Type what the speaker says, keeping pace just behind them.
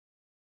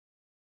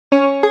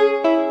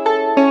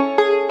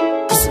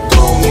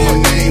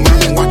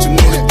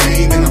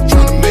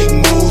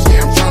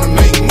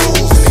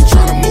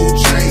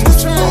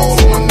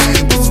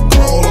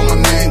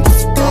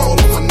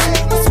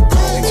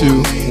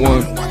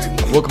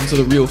to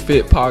the Real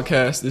Fit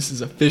Podcast. This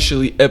is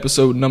officially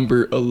episode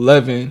number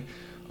 11.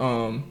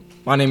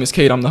 My name is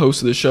Kate. I'm the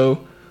host of the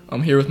show.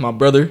 I'm here with my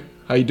brother.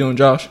 How you doing,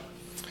 Josh?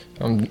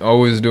 I'm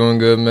always doing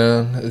good,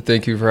 man.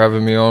 Thank you for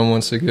having me on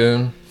once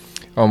again.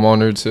 I'm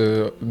honored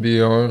to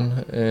be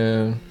on.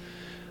 And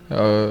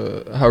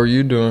how are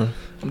you doing?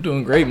 I'm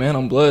doing great, man.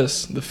 I'm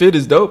blessed. The fit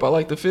is dope. I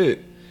like the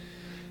fit.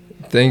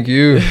 Thank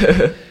you.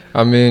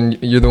 I mean,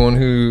 you're the one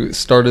who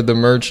started the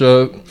merch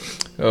up.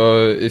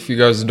 If you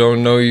guys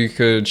don't know, you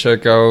could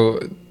check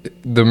out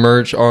the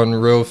merch on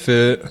Real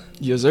Fit.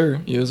 Yes, sir.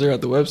 Yes, sir,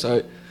 at the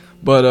website.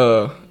 But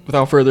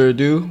without further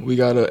ado, we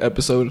got an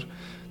episode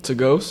to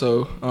go.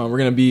 So we're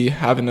going to be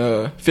having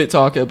a Fit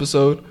Talk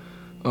episode.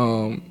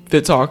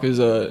 Fit Talk is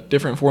a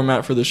different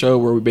format for the show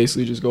where we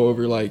basically just go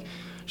over,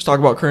 just talk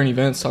about current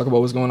events, talk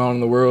about what's going on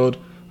in the world.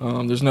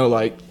 There's no,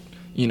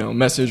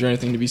 message or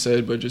anything to be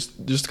said, but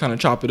just kind of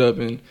chop it up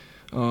and,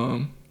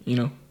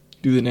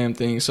 do the damn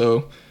thing.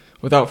 So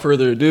without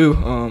further ado,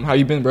 how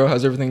you been, bro?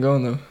 How's everything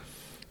going, though?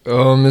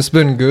 It's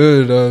been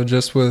good,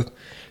 just with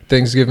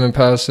Thanksgiving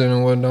passing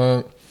and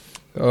whatnot.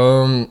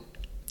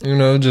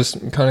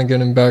 Just kind of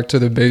getting back to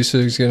the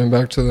basics, getting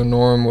back to the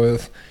norm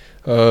with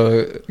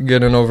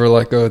getting over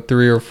like a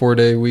 3 or 4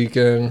 day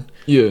weekend.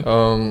 Yeah.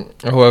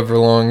 However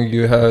long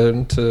you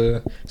had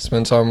to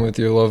spend time with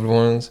your loved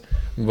ones.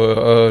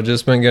 But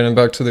just been getting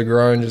back to the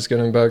grind, just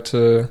getting back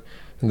to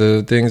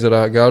the things that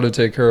I got to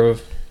take care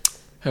of.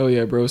 Hell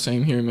yeah, bro.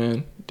 Same here,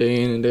 man.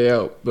 Day in and day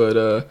out.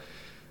 But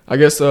I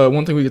guess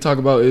one thing we could talk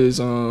about is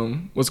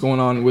what's going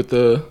on with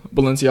the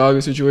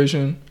Balenciaga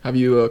situation. Have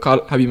you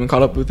been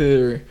caught up with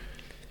it, or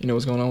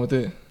what's going on with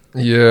it?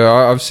 Yeah,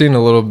 I've seen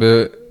a little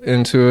bit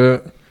into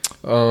it.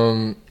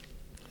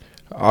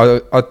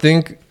 I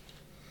think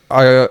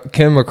I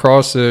came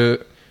across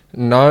it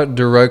not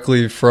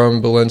directly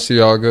from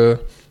Balenciaga,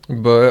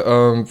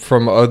 but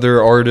from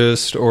other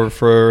artists or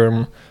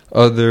from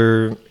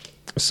other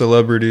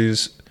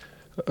celebrities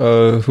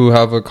who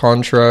have a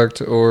contract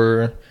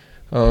or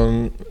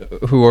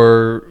who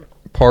are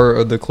part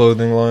of the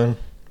clothing line.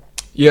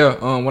 Yeah,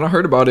 when I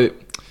heard about it,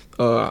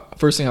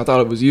 first thing I thought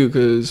of was you,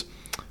 because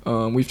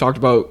we've talked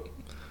about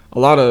a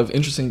lot of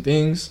interesting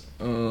things,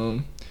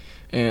 and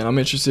I'm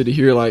interested to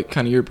hear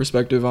kind of your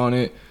perspective on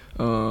it.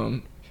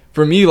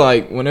 For me,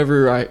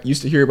 whenever I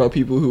used to hear about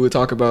people who would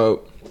talk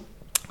about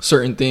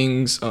certain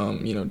things,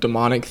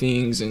 demonic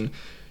things, and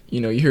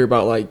you hear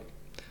about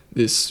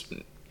this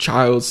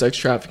child sex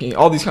trafficking,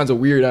 all these kinds of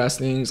weird ass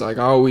things, I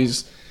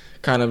always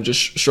kind of just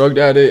shrugged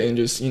at it and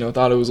just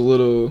thought it was a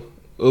little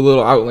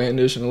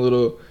outlandish and a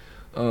little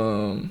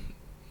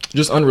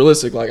just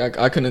unrealistic.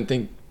 I couldn't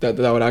think that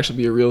would actually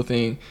be a real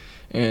thing,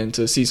 and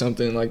to see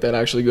something like that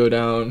actually go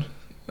down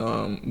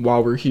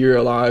while we're here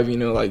alive,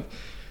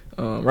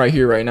 right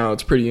here right now,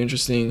 it's pretty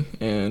interesting.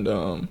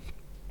 And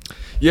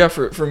yeah,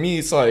 for me,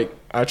 it's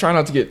I try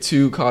not to get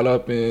too caught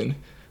up in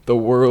the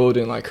world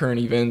and current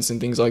events and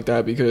things like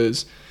that,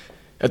 because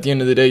at the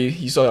end of the day,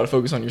 you still got to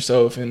focus on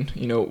yourself and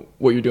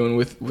what you're doing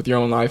with your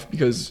own life,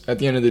 because at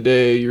the end of the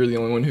day, you're the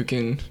only one who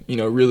can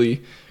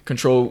really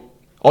control.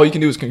 All you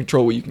can do is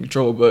control what you can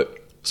control, but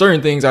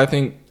certain things I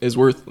think is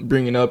worth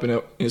bringing up,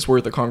 and it's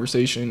worth a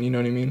conversation. You know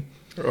what I mean?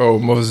 Oh,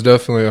 most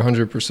definitely,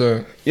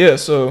 100%. Yeah.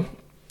 So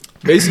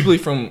basically,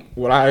 from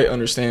what I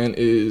understand,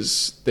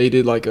 is they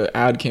did an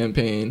ad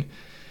campaign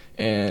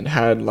and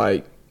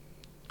had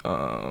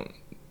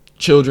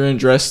children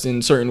dressed in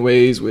certain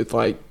ways with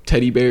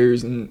teddy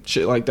bears and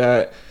shit like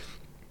that,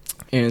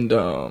 and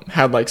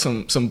had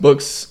some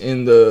books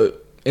in the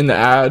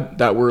ad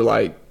that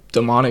were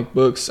demonic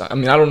books. I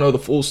mean, I don't know the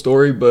full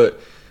story, but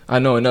I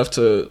know enough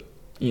to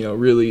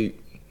really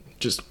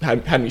just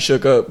had me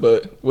shook up.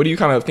 But what do you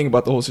kind of think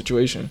about the whole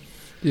situation?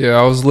 Yeah,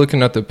 I was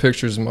looking at the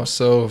pictures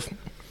myself,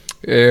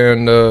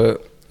 and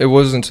it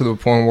wasn't to the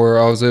point where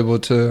I was able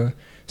to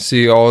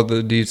see all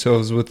the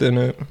details within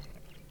it,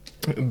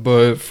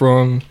 but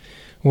from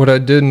what I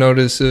did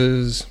notice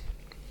is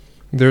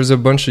there's a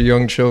bunch of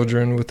young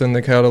children within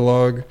the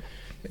catalog,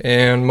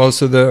 and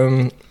most of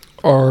them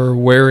are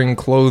wearing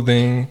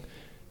clothing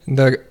and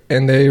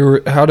they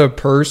had a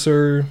purse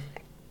or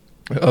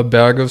a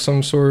bag of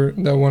some sort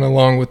that went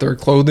along with their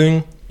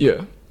clothing.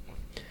 Yeah.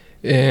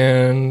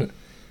 And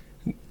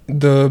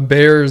the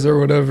bears or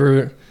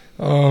whatever,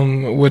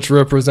 which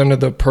represented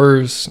the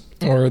purse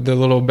or the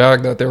little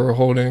bag that they were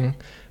holding,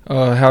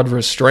 had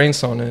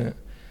restraints on it.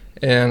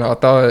 And I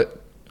thought,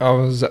 I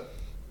was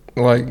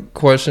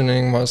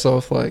questioning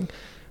myself,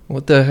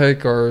 what the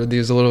heck are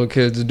these little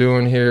kids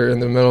doing here in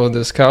the middle of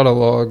this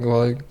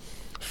catalog?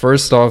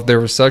 First off, they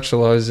were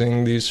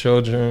sexualizing these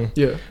children.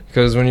 Yeah.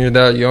 Because when you're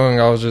that young,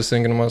 I was just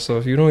thinking to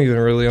myself, you don't even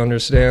really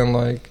understand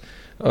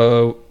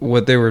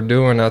what they were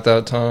doing at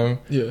that time.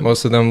 Yeah.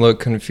 Most of them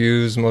looked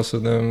confused. Most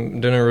of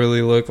them didn't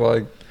really look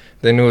like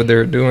they knew what they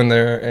were doing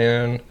there.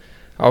 And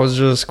I was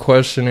just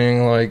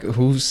questioning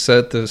who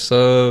set this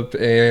up,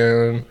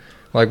 and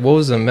what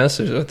was the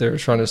message that they were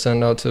trying to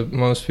send out to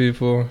most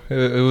people.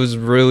 It was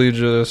really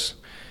just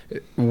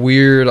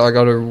weird. I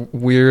got a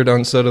weird,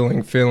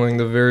 unsettling feeling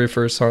the very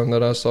first time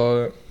that I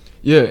saw it.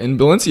 Yeah, and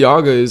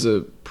Balenciaga is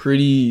a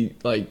pretty,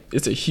 like,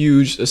 it's a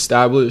huge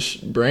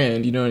established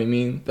brand, you know what I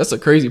mean? That's the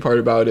crazy part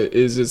about it,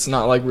 is it's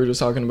not like we're just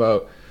talking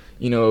about,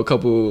 a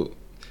couple,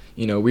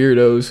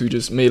 weirdos who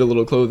just made a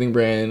little clothing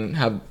brand and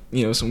have,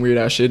 some weird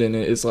ass shit in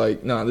it. It's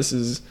like, nah, this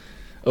is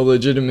a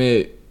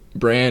legitimate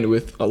brand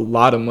with a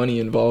lot of money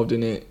involved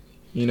in it,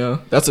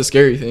 That's a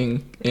scary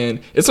thing.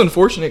 And it's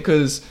unfortunate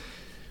because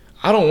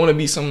I don't want to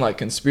be some like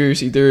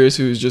conspiracy theorist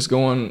who's just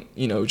going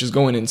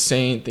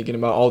insane thinking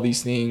about all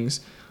these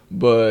things.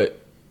 But,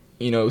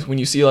 when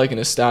you see like an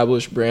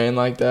established brand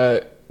like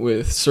that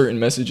with certain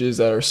messages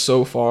that are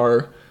so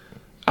far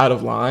out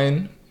of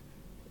line,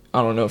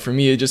 I don't know. For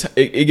me, it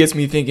gets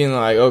me thinking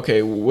like,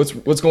 okay,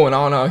 what's going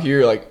on out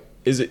here? Like,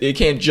 it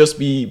can't just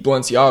be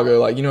Balenciaga.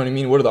 Like, you know what I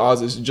mean? What are the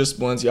odds it's just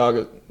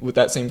Balenciaga with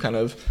that same kind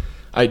of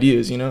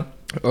ideas,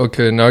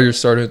 Okay, now you're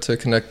starting to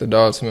connect the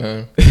dots,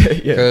 man.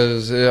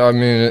 Because, I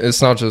mean,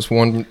 it's not just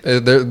one.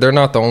 They're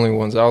not the only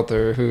ones out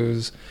there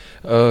who's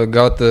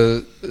got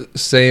the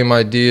same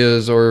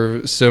ideas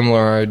or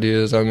similar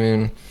ideas. I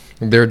mean,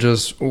 they're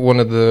just one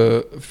of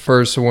the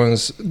first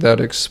ones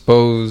that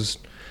exposed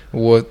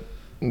what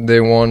they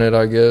wanted,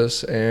 I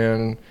guess.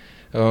 And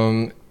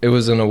it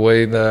was in a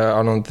way that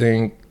I don't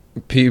think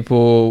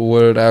people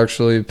would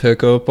actually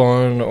pick up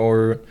on,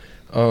 or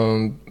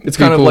it's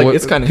kind of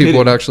people hidden.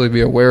 Would actually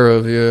be aware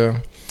of, yeah.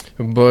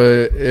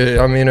 But it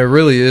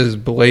really is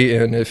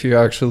blatant if you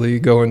actually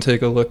go and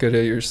take a look at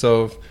it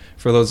yourself.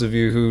 For those of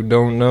you who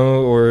don't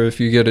know, or if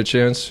you get a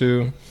chance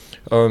to,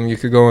 you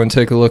could go and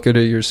take a look at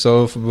it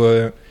yourself.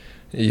 But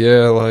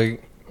yeah,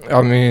 like,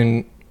 I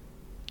mean,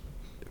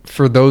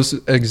 for those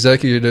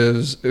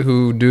executives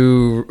who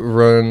do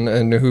run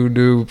and who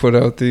do put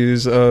out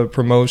these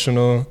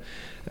promotional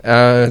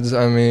ads,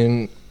 I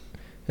mean,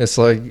 it's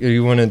like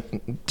you want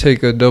to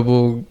take a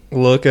double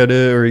look at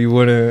it, or you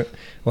wouldn't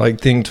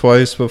like think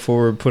twice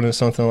before putting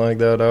something like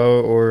that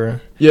out,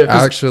 or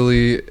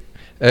actually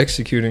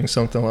executing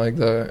something like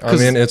that. I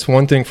mean, it's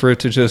one thing for it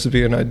to just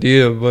be an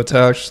idea, but to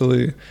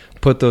actually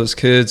put those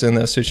kids in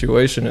that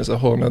situation is a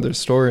whole nother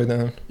story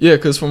then. Yeah,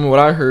 because from what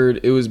I heard,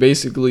 it was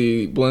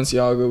basically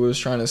Balenciaga was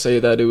trying to say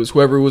that it was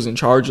whoever was in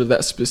charge of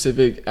that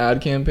specific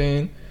ad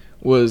campaign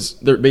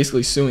they're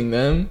basically suing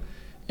them.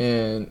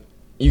 And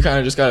you kind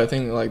of just got to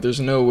think, like,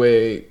 there's no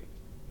way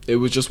it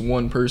was just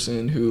one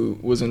person who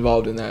was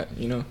involved in that,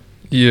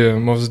 Yeah,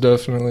 most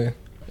definitely.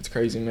 It's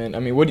crazy, man. I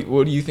mean, what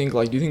do you think?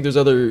 Like, do you think there's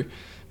other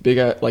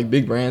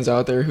big brands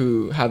out there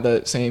who have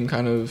that same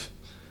kind of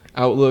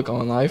outlook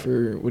on life,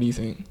 or what do you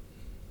think?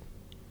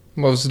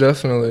 Most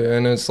definitely.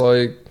 And it's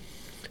like,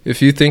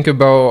 if you think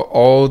about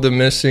all the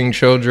missing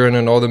children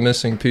and all the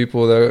missing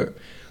people that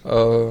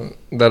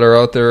are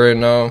out there right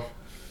now,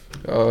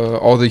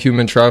 all the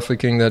human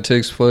trafficking that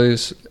takes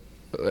place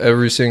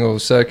every single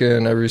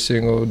second, every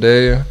single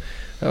day,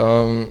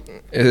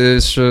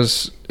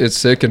 it's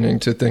sickening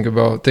to think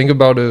about. Think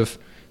about if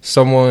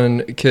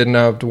someone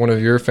kidnapped one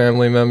of your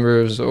family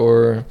members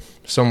or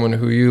someone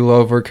who you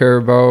love or care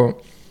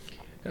about.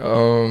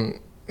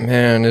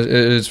 Man,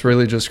 it's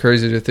really just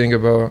crazy to think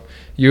about.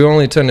 You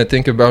only tend to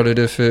think about it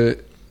if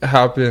it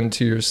happened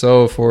to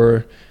yourself,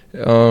 or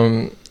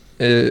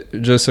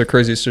just a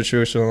crazy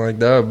situation like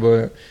that.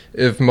 But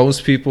if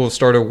most people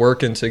started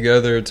working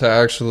together to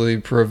actually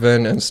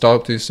prevent and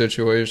stop these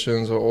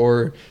situations,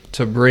 or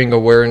to bring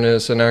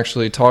awareness and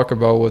actually talk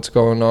about what's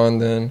going on,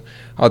 then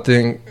I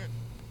think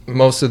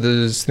most of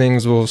these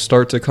things will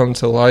start to come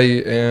to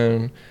light,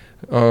 and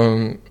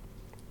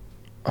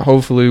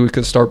hopefully we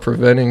could start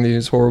preventing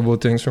these horrible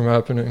things from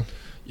happening.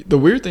 The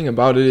weird thing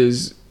about it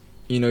is,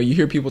 you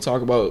hear people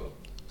talk about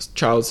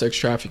child sex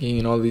trafficking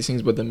and all these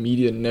things, but the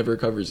media never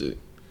covers it.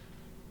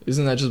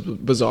 Isn't that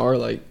just bizarre?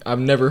 Like, I've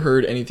never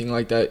heard anything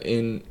like that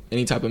in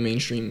any type of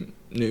mainstream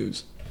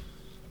news.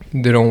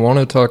 They don't want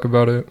to talk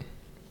about it.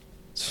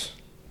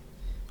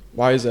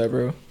 Why is that,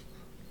 bro?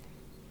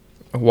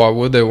 Why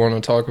would they want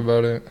to talk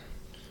about it?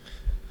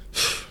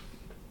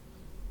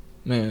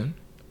 Man.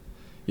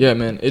 Yeah,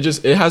 man. It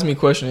has me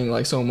questioning,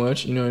 like, so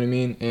much, you know what I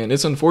mean? And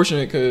it's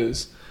unfortunate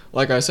because,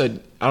 like I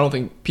said, I don't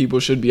think people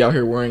should be out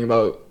here worrying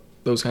about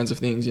those kinds of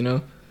things,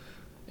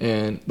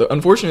 And the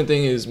unfortunate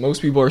thing is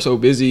most people are so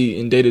busy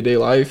in day-to-day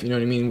life, you know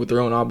what I mean, with their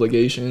own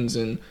obligations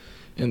and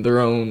their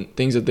own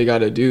things that they got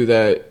to do,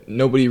 that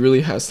nobody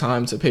really has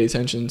time to pay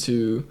attention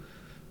to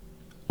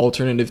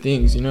alternative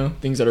things,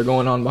 things that are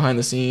going on behind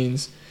the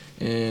scenes.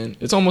 And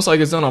it's almost like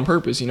it's done on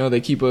purpose,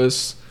 They keep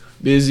us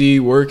busy,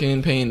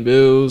 working, paying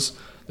bills.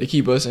 They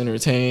keep us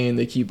entertained.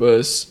 They keep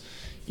us,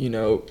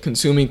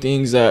 consuming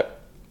things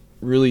that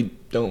really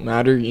don't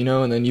matter,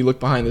 And then you look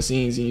behind the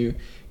scenes and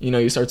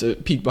you start to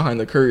peek behind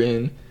the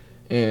curtain.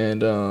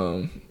 And,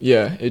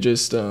 it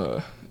just,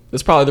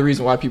 that's probably the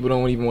reason why people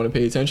don't even want to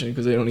pay attention,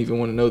 because they don't even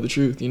want to know the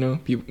truth,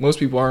 Most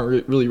people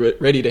aren't really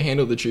ready to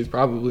handle the truth,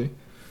 probably.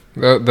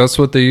 That's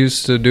what they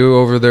used to do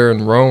over there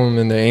in Rome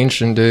in the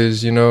ancient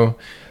days,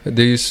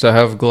 They used to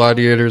have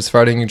gladiators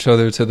fighting each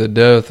other to the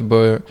death,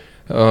 but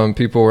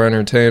people were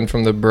entertained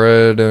from the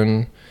bread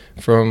and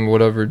from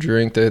whatever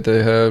drink that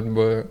they had.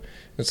 But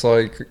It's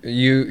like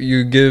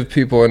you give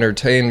people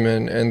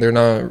entertainment, and they're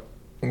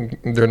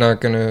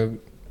not gonna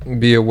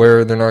be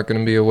aware. They're not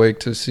gonna be awake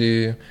to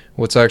see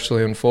what's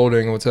actually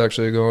unfolding, what's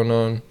actually going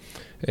on.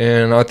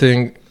 And I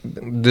think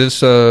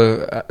this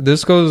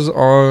goes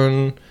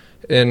on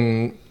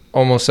in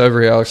almost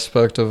every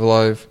aspect of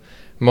life.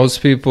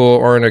 Most people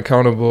aren't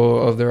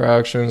accountable of their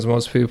actions.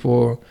 Most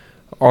people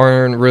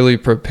aren't really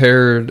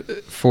prepared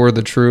for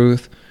the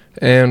truth.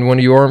 And when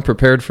you aren't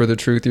prepared for the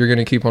truth, you're going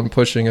to keep on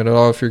pushing it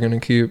off. You're going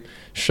to keep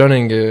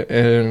shunning it.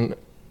 And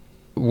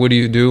what do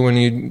you do when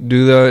you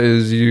do that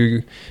is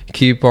you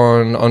keep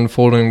on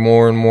unfolding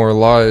more and more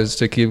lies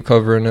to keep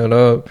covering it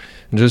up.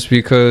 Just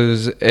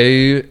because,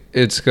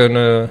 it's going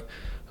to,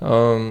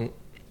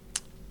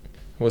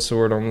 what's the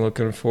word I'm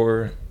looking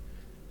for?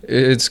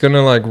 It's going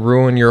to like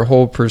ruin your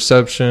whole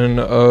perception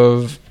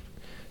of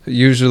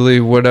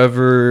usually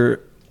whatever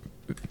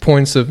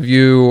points of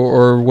view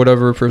or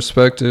whatever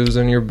perspectives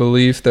and your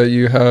belief that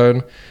you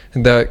had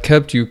that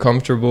kept you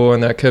comfortable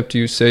and that kept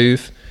you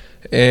safe,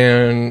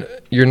 and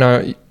you're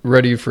not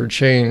ready for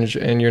change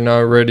and you're not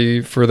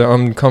ready for the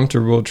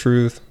uncomfortable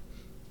truth.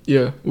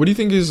 Yeah. What do you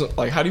think is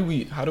like, how do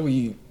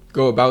we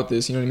go about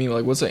this? You know what I mean?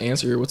 Like, what's the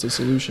answer? What's the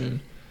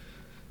solution?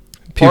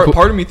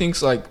 Part of me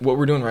thinks like what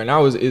we're doing right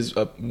now is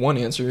one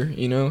answer,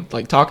 you know,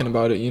 like talking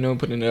about it, you know,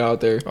 putting it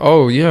out there.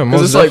 Oh yeah,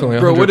 most it's definitely.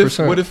 Like, bro,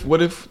 100%.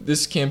 what if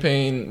this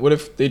campaign? What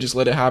if they just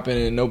let it happen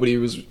and nobody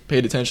was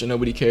paid attention,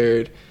 nobody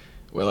cared?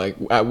 Well, like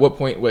at what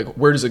point? Like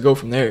where does it go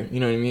from there? You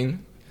know what I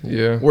mean?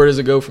 Yeah. Where does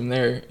it go from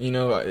there? You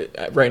know,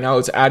 right now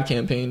it's an ad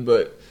campaign,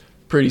 but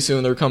pretty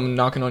soon they're coming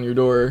knocking on your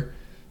door,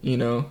 you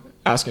know,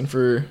 asking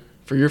for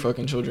your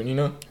fucking children. You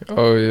know?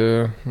 Oh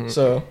yeah.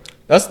 So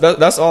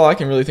that's all I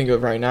can really think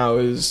of right now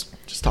is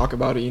just talk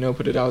about it, you know,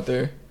 put it out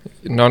there.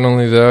 Not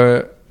only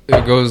that,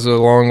 it goes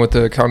along with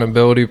the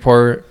accountability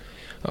part.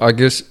 I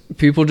guess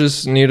people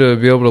just need to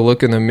be able to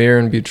look in the mirror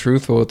and be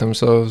truthful with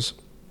themselves.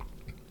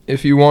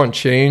 If you want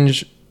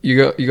change, you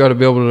got to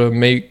be able to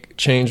make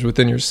change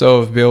within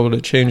yourself, be able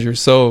to change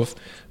yourself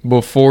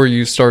before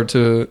you start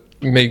to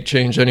make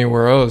change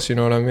anywhere else, you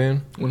know what I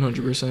mean?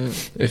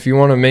 100%. If you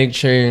want to make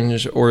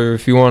change, or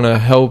if you want to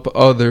help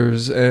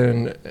others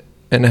and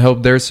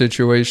help their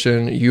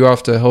situation, you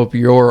have to help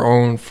your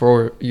own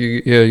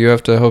you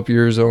have to help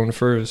yours own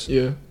first.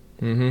 Yeah.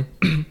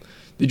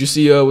 Did you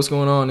see what's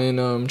going on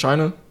in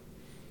China?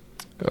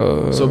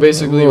 So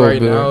basically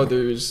right now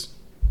there's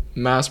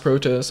mass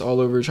protests all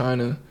over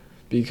China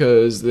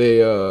because they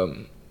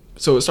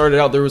so it started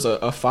out, there was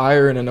a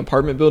fire in an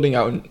apartment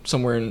building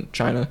somewhere in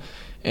China,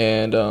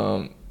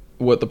 and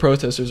what the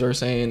protesters are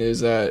saying is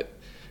that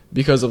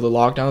because of the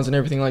lockdowns and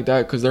everything like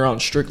that, because they're on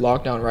strict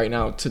lockdown right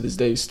now to this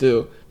day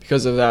still,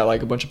 because of that,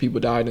 like a bunch of people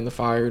died in the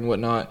fire and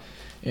whatnot,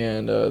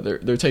 and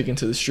they're taken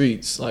to the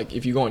streets. Like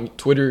if you go on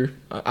Twitter,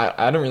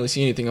 I don't really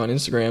see anything on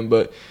Instagram,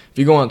 but if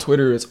you go on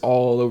Twitter, it's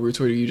all over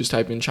Twitter. You just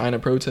type in China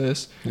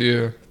protests.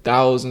 Yeah,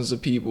 thousands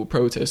of people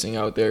protesting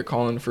out there,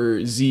 calling for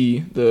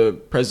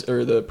the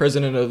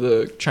president of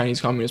the Chinese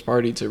Communist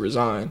Party to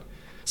resign.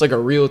 It's like a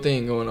real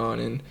thing going on,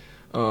 and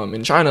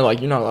in China,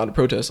 like you're not allowed to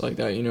protest like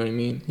that. You know what I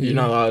mean? Yeah. You're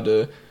not allowed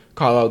to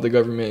call out the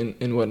government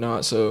and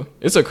whatnot. So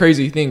it's a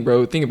crazy thing,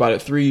 bro. Think about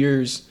it. 3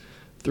 years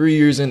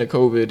into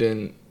COVID,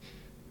 and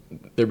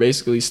they're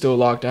basically still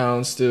locked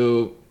down,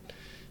 still,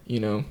 you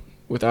know,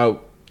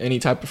 without any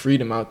type of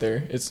freedom out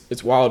there.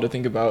 It's wild to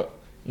think about,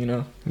 you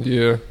know.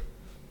 Yeah.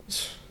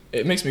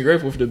 It makes me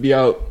grateful to be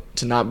out,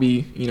 to not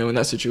be, you know, in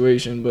that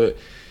situation. But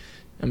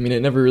I mean,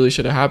 it never really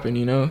should have happened,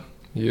 you know.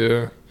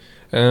 Yeah.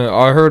 And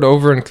I heard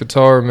over in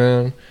Qatar,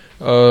 man,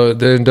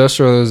 the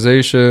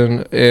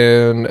industrialization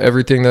and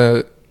everything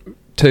that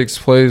takes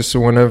place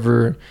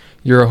whenever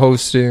you're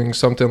hosting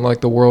something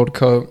like the World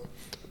Cup.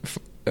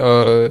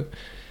 I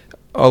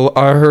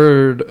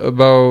heard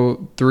about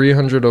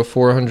 300 or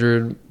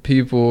 400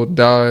 people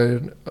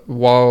died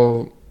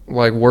while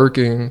like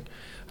working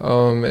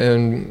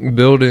and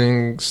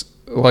buildings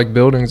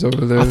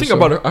over there.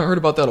 I heard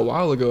about that a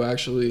while ago,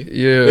 actually.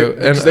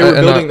 Yeah, they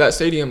were building that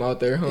stadium out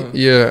there, huh?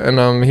 Yeah,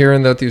 and I'm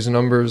hearing that these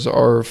numbers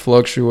are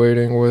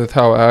fluctuating with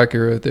how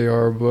accurate they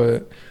are,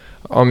 but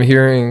I'm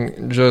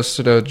hearing just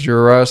a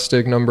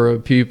drastic number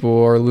of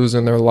people are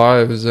losing their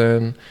lives,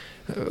 and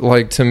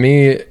like to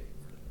me,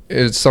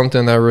 it's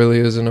something that really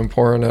isn't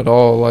important at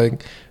all.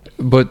 Like,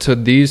 but to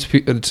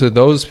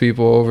those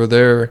people over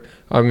there,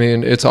 I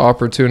mean, it's an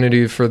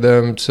opportunity for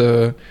them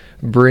to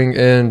bring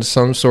in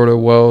some sort of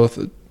wealth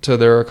to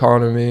their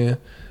economy.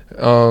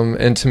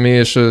 And to me,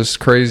 it's just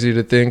crazy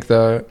to think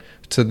that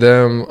to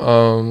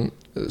them,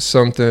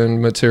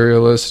 something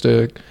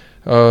materialistic,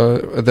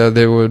 that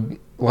they would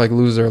like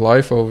lose their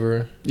life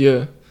over.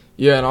 Yeah.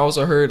 Yeah. And I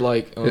also heard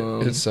like,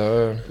 it's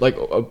like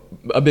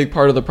a big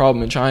part of the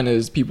problem in China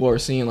is people are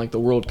seeing like the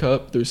World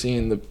Cup. They're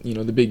seeing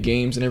the big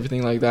games and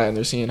everything like that. And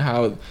they're seeing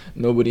how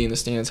nobody in the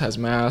stands has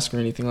masks or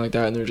anything like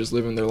that. And they're just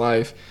living their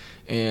life.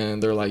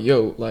 And they're like,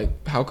 yo,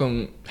 like, how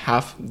come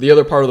half the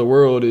other part of the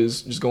world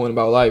is just going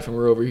about life and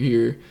we're over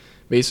here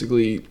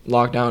basically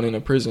locked down in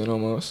a prison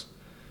almost?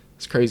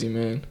 It's crazy,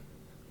 man.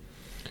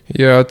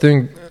 Yeah, I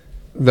think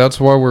that's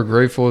why we're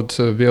grateful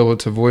to be able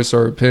to voice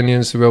our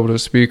opinions, to be able to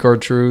speak our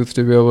truth,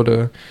 to be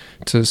able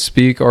to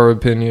speak our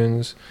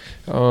opinions.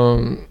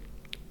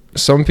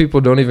 Some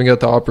people don't even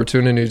get the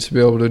opportunity to be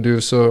able to do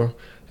so.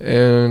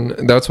 And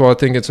that's why I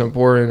think it's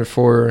important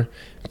for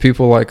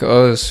people like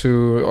us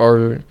who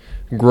are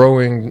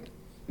growing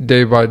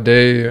day by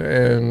day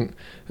and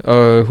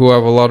who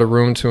have a lot of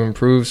room to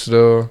improve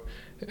still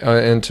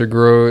and to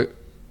grow,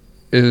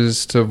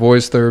 is to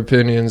voice their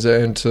opinions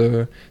and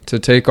to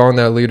take on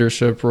that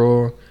leadership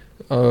role,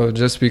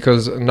 just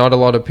because not a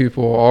lot of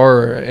people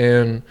are.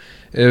 And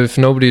if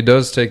nobody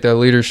does take that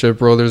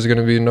leadership role, there's going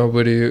to be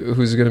nobody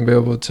who's going to be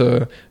able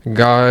to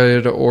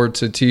guide or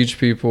to teach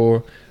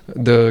people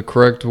the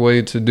correct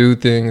way to do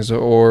things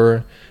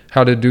or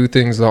how to do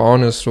things the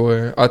honest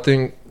way. I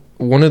think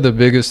one of the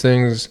biggest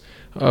things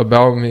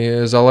about me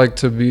is I like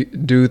to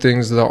do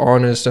things the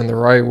honest and the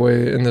right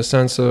way, in the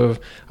sense of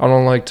I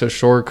don't like to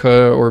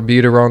shortcut or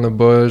beat around the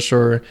bush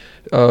or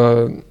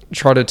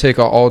try to take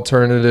an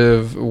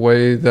alternative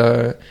way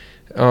that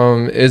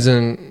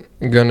isn't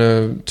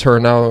gonna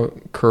turn out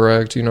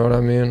correct, you know what I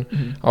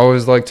mean? I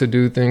always like to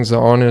do things the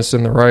honest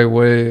and the right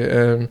way,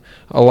 and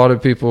a lot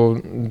of people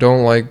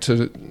don't like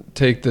to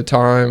take the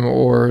time,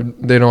 or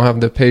they don't have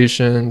the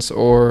patience,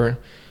 or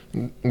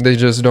they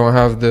just don't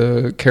have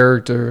the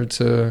character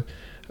to,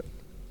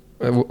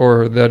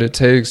 or that it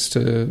takes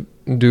to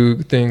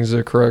do things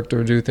the correct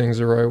or do things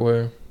the right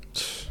way.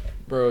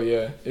 Bro,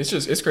 yeah,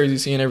 it's crazy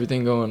seeing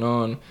everything going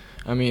on.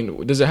 I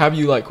mean, does it have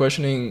you like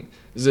questioning?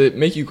 Does it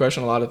make you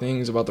question a lot of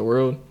things about the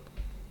world?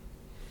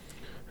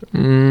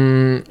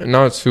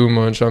 Not too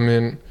much. I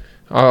mean,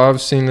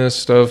 I've seen this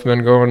stuff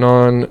been going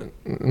on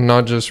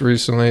not just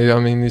recently.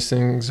 I mean, these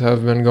things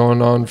have been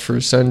going on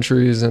for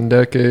centuries and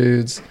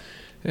decades.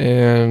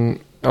 And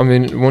I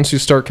mean, once you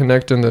start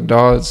connecting the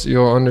dots,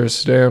 you'll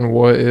understand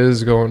what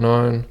is going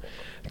on.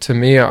 To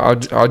me,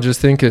 I just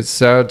think it's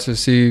sad to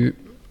see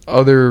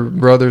other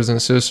brothers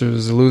and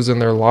sisters losing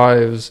their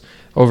lives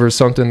over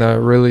something that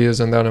really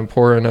isn't that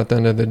important at the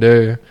end of the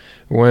day.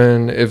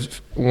 When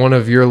if one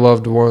of your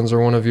loved ones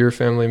or one of your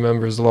family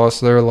members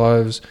lost their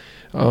lives,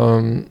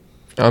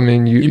 I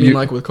mean, you mean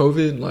like with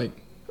COVID, like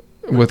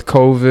with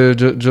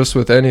COVID, just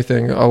with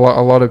anything, a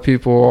lot of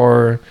people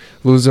are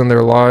losing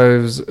their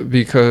lives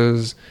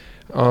because,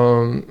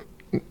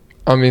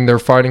 I mean, they're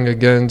fighting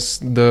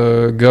against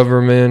the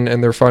government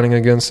and they're fighting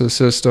against the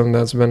system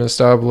that's been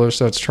established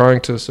that's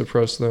trying to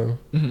suppress them.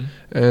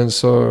 And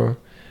so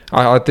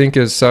I think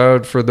it's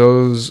sad for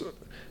those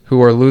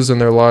who are losing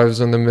their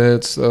lives in the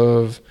midst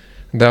of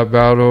that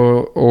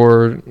battle,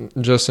 or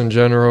just in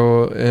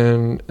general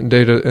in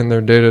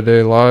their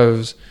day-to-day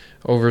lives,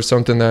 over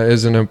something that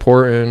isn't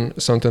important,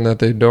 something that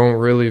they don't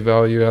really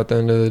value at the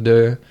end of the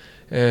day.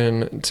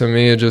 And to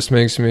me, it just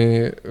makes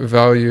me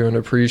value and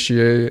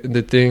appreciate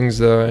the things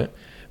that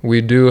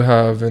we do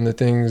have and the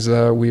things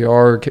that we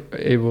are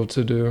able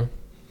to do.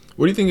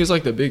 What do you think is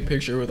like the big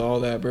picture with all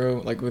that,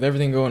 bro? Like with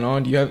everything going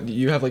on, do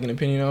you have like an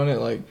opinion on it?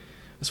 Like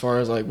as far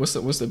as like what's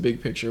the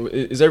big picture?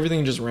 Is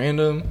everything just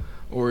random,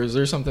 or is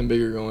there something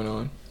bigger going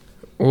on?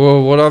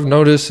 Well, what I've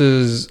noticed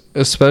is,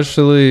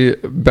 especially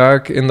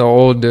back in the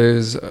old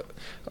days,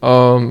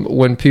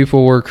 when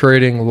people were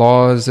creating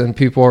laws and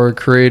people are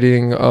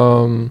creating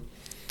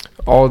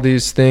all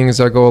these things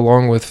that go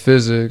along with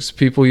physics,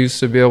 people used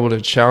to be able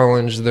to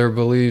challenge their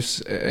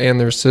beliefs and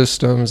their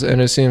systems.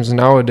 And it seems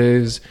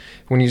nowadays,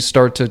 when you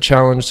start to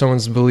challenge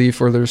someone's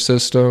belief or their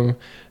system,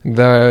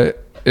 that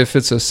if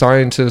it's a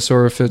scientist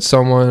or if it's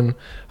someone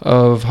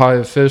of high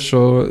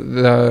official,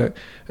 that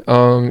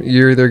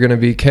you're either going to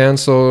be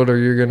canceled or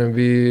you're going to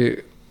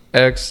be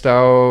X'd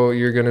out,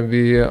 you're going to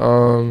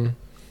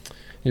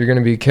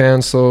be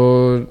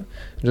canceled.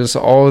 Just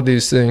all of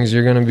these things,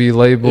 you're gonna be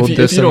labeled.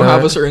 If you don't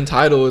have a certain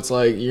title, it's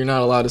like you're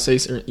not allowed to say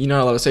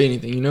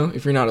anything. You know,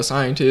 if you're not a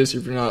scientist,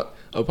 if you're not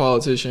a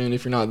politician,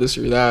 if you're not this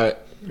or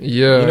that.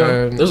 Yeah, you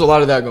know, there's a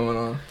lot of that going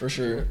on for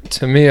sure.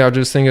 To me, I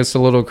just think it's a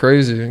little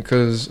crazy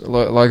because,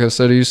 like I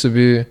said, it used to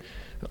be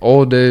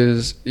old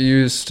days. You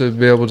used to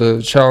be able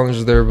to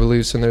challenge their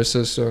beliefs and their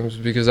systems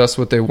because that's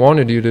what they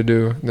wanted you to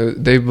do.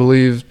 They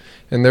believed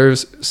in their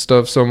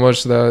stuff so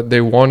much that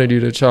they wanted you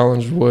to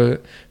challenge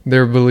what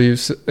their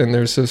beliefs and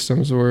their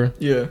systems were.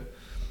 Yeah.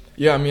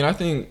 I mean, I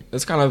think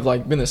it's kind of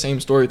like been the same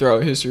story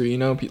throughout history. You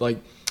know, like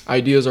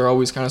ideas are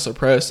always kind of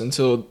suppressed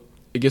until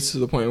it gets to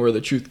the point where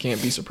the truth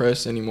can't be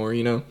suppressed anymore.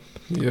 You know.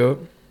 Yep.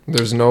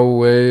 There's no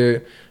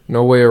way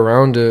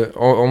around it.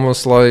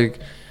 Almost like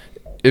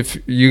if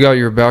you got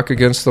your back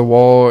against the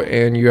wall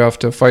and you have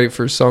to fight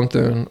for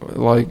something,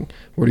 like,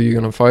 what are you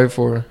gonna fight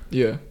for?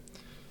 Yeah.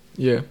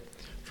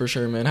 For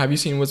sure, man. Have you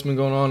seen what's been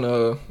going on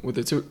with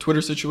the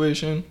Twitter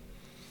situation?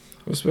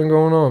 What's been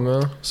going on,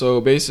 man? So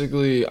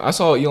basically, I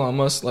saw Elon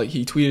Musk, like,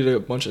 he tweeted a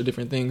bunch of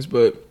different things,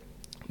 but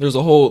there's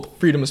a whole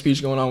freedom of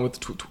speech going on with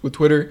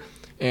Twitter,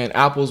 and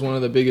Apple's one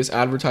of the biggest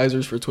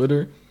advertisers for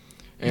Twitter,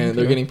 and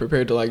they're getting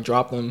prepared to like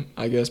drop them,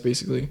 I guess,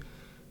 basically,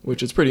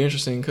 which is pretty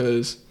interesting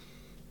because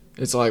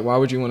it's like, why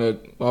would you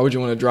want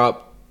to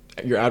drop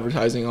your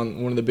advertising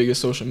on one of the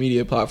biggest social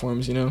media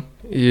platforms, you know?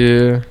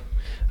 Yeah.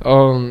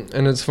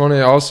 And it's funny,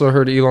 I also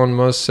heard Elon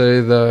Musk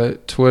say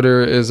that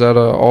Twitter is at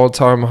an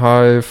all-time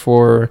high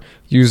for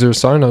user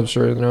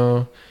signups right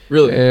now.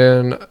 Really?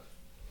 And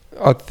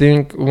I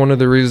think one of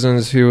the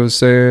reasons he was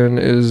saying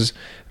is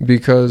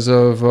because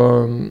of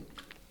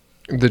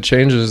the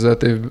changes that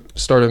they've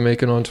started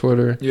making on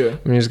Twitter. Yeah.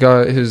 I mean, he's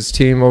got his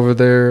team over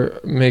there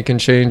making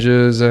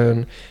changes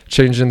and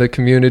changing the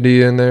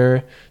community in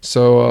there.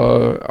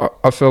 So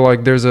I feel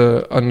like there's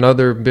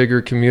another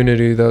bigger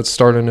community that's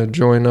starting to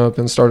join up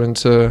and starting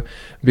to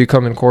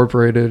become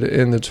incorporated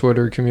in the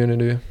Twitter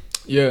community.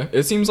 Yeah,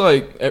 it seems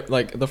like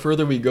the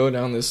further we go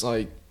down this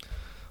like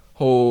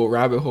whole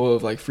rabbit hole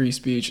of like free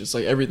speech, it's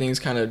like everything's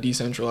kind of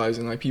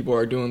decentralizing. Like people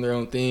are doing their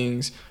own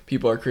things,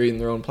 people are creating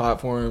their own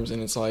platforms,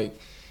 and it's like,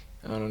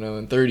 I don't know,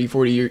 in 30,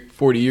 40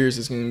 years,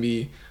 it's going to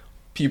be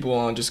people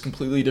on just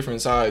completely different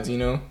sides, you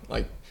know?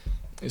 Like,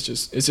 it's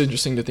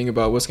interesting to think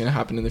about what's going to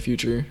happen in the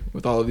future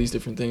with all of these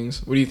different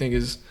things. What do you think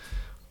is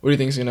going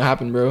to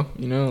happen, bro?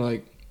 You know,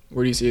 like,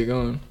 where do you see it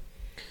going?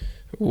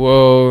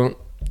 Well,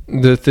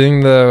 the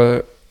thing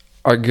that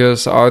I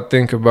guess I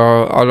think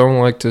about, I don't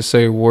like to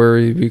say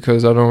worry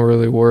because I don't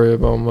really worry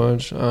about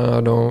much.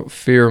 I don't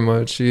fear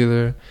much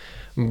either.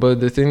 But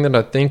the thing that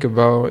I think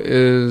about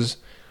is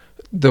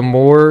the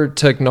more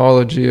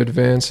technology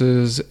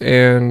advances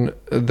and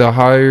the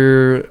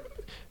higher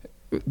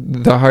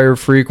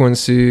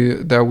frequency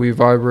that we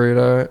vibrate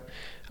at,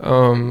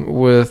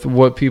 with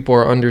what people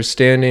are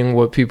understanding,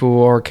 what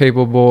people are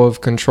capable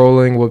of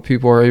controlling, what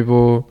people are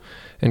able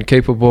and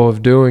capable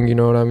of doing, you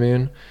know what I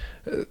mean?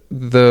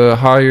 The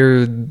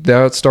higher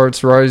that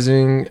starts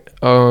rising,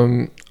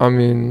 I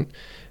mean,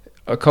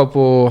 a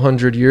couple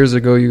 100 years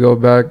ago, you go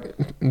back,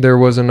 there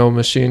wasn't no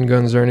machine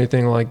guns or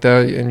anything like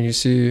that, and you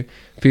see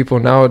people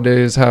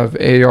nowadays have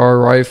AR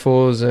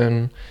rifles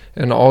and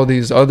all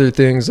these other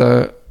things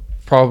that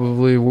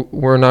probably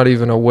we're not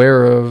even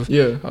aware of.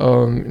 Yeah.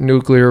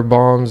 Nuclear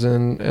bombs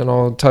and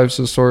all types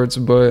of sorts,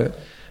 but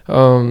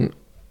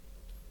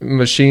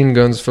machine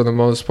guns for the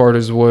most part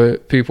is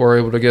what people are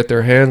able to get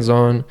their hands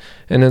on.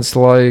 And it's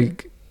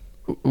like,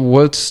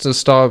 what's to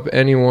stop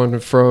anyone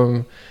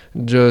from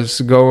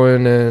just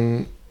going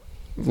and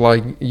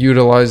like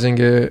utilizing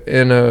it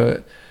in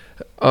a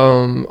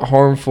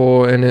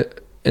harmful and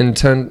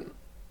intent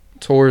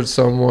towards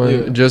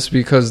someone, just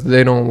because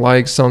they don't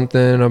like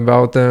something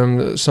about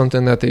them,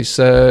 something that they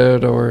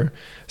said, or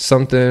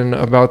something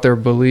about their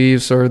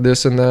beliefs, or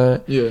this and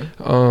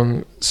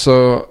that.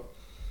 So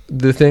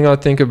the thing I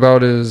think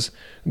about is,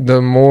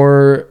 the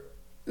more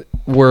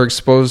we're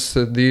exposed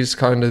to these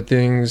kind of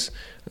things,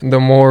 the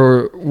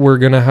more we're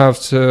gonna have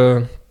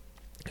to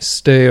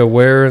stay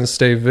aware and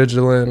stay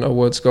vigilant of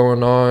what's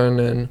going on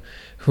and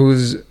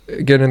who's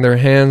getting their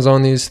hands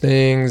on these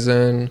things,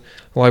 and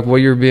like what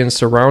you're being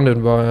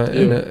surrounded by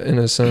in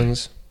a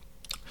sense.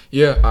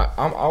 I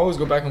always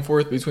go back and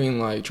forth between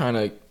like trying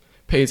to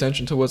pay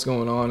attention to what's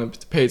going on and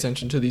pay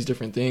attention to these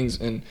different things,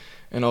 and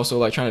also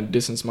like trying to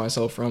distance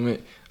myself from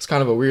it. It's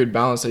kind of a weird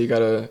balance that you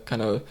gotta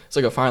it's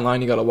like a fine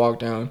line you gotta walk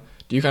down.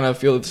 Do you kind of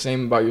feel the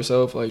same about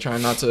yourself, like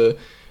trying not to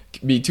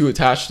be too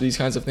attached to these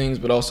kinds of things,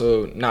 but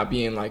also not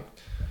being like,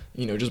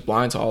 you know, just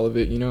blind to all of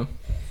it, you know?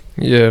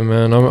 Yeah,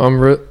 man.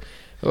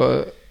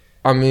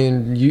 I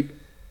mean,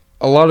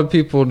 a lot of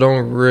people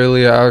don't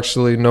really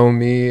actually know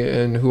me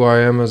and who I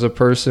am as a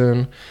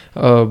person,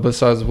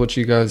 besides what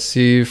you guys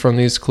see from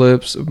these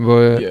clips.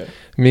 But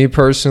me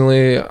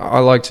personally, I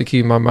like to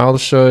keep my mouth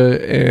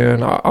shut,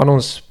 and I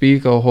don't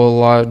speak a whole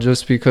lot,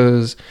 just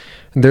because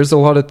there's a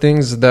lot of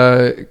things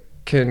that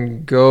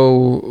can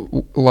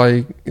go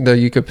like that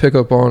you could pick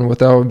up on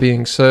without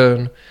being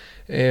said.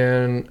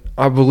 And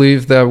I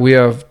believe that we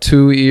have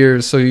 2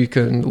 ears so you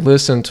can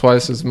listen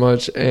twice as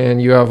much,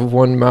 and you have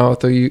one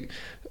mouth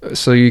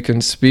so you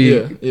can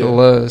speak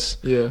less.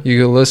 You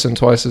can listen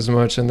twice as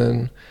much, and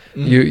then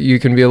you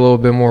can be a little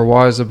bit more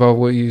wise about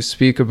what you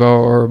speak about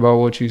or about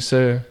what you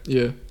say.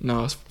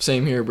 No,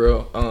 same here,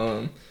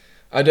 bro.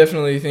 I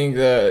definitely think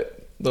that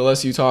the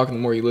less you talk and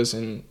the more you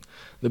listen,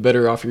 the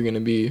better off you're gonna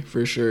be,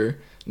 for sure.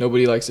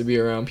 Nobody likes to be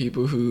around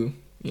people who,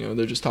 you know,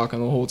 they're just talking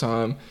the whole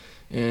time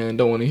and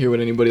don't want to hear what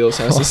anybody else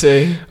has to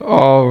say.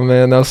 Oh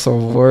man, that's the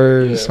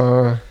worst,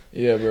 huh?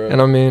 Yeah, bro.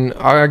 And I mean,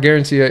 I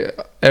guarantee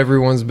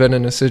everyone's been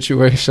in a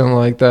situation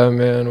like that,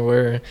 man,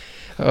 where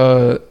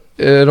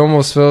it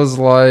almost feels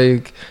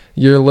like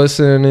you're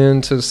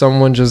listening to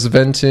someone just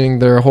venting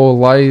their whole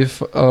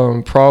life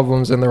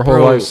problems and their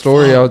whole life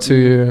story out to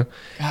you.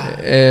 God.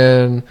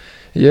 And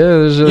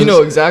there's just, you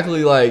know,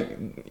 exactly, like,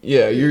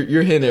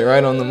 you're hitting it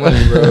right on the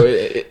money, bro.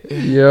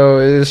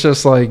 It's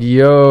just like,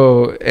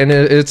 and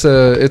it's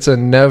a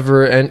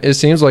never, and it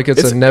seems like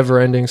it's a never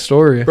ending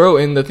story, bro.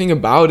 And the thing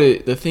about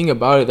it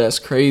that's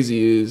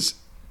crazy is,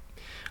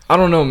 I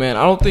don't know, man.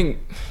 I don't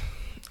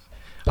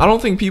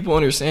think people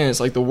understand. It's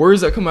like the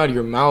words that come out of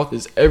your mouth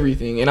is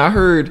everything. And I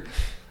heard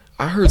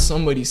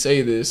somebody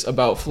say this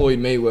about Floyd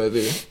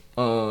Mayweather.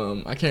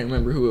 I can't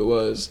remember who it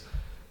was,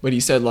 but he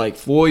said, like,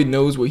 Floyd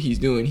knows what he's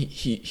doing.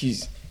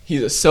 He's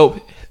a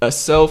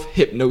self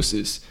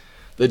hypnosis.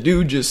 The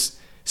dude just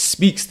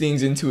speaks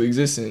things into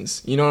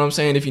existence. You know what I'm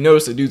saying? If you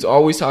notice, the dude's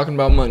always talking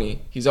about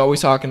money. He's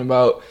always talking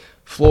about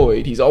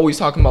Floyd. He's always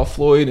talking about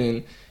Floyd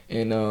and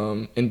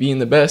being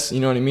the best. You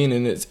know what I mean?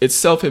 And it's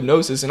self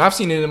hypnosis, and I've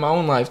seen it in my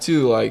own life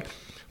too. Like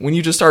when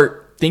you just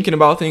start thinking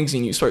about things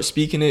and you start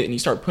speaking it and you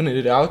start putting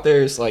it out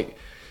there, it's like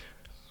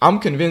I'm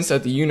convinced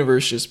that the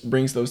universe just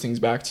brings those things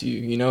back to you.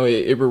 You know,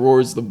 it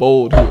rewards the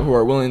bold who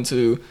are willing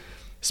to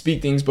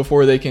speak things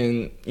before they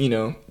can, you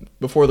know,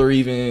 before they're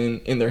even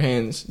in their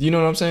hands. You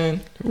know what I'm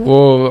saying?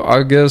 Well,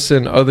 I guess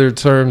in other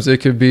terms, it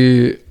could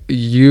be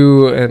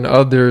you and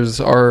others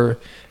are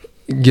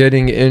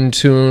getting in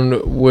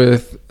tune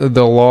with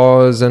the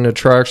laws and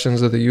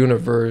attractions of the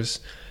universe.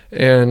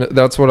 And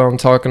that's what I'm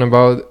talking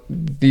about.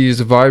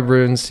 These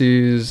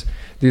vibrancies,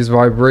 these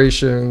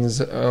vibrations,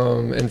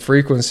 and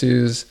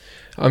frequencies.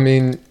 I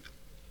mean,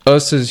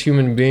 us as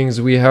human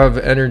beings, we have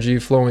energy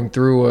flowing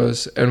through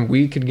us, and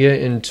we could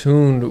get in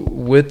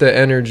tune with the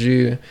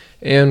energy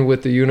and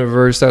with the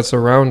universe that's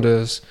around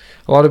us.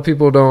 A lot of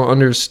people don't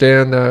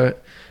understand that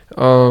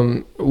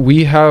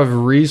we have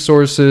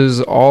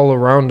resources all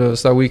around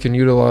us that we can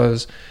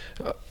utilize.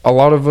 A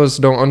lot of us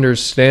don't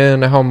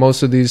understand how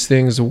most of these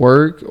things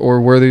work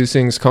or where these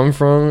things come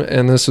from,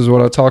 and this is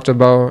what I talked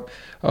about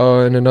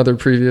in another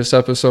previous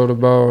episode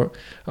about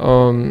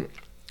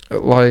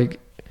like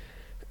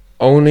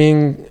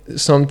owning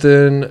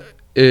something.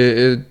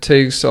 It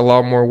takes a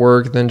lot more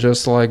work than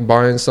just like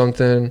buying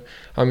something.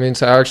 I mean,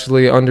 to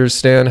actually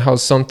understand how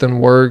something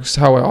works,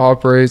 how it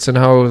operates, and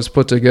how it was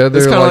put together.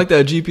 It's kind of like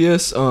that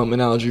GPS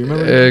analogy,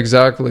 remember?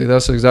 Exactly.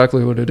 That's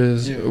exactly what it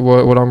is, yeah.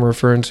 What I'm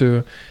referring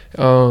to.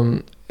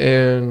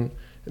 And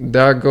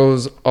that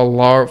goes a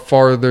lot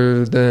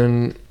farther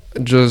than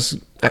just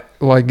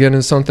like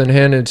getting something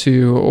handed to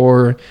you,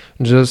 or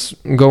just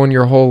going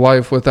your whole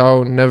life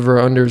without never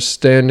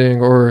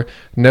understanding or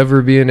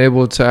never being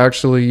able to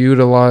actually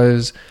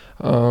utilize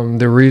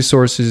the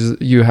resources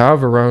you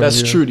have around you.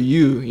 That's true to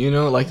you, you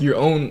know, like your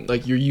own,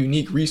 like your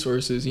unique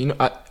resources. You know,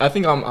 I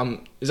think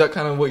I'm is that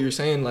kind of what you're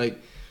saying?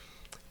 Like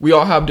we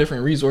all have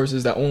different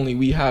resources that only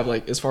we have,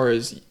 like as far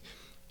as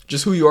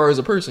just who you are as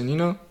a person, you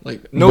know,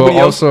 like nobody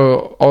else.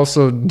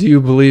 Also, do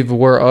you believe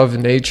we're of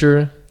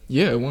nature?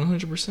 Yeah,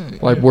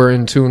 100%. Like we're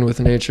in tune with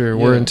nature.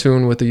 Yeah. We're in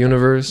tune with the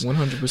universe.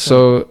 100%.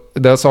 So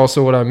that's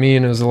also what I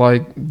mean is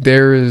like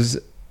there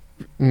is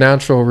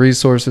natural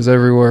resources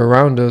everywhere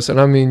around us. And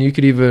I mean, you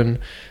could even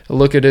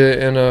look at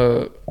it in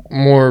a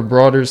more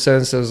broader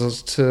sense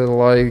as to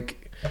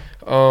like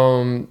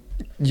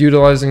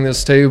utilizing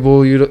this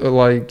table,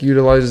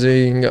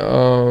 utilizing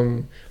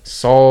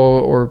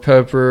salt or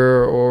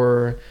pepper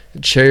or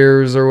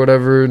chairs or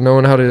whatever,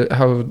 knowing how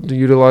to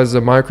utilize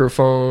the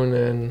microphone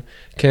and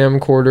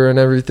camcorder and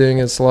everything.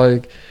 It's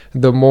like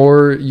the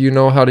more you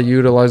know how to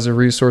utilize the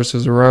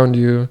resources around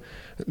you,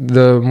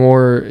 the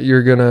more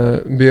you're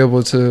gonna be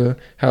able to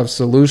have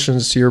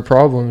solutions to your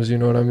problems, you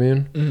know what I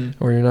mean?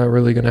 Mm-hmm. Or you're not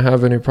really gonna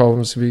have any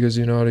problems because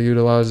you know how to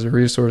utilize the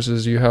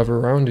resources you have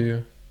around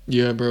you.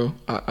 Yeah, bro,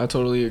 I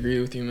totally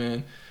agree with you,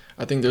 man.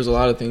 I think there's a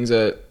lot of things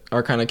that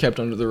are kind of kept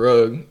under the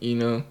rug, you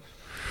know.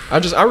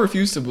 I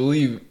refuse to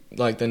believe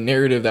like the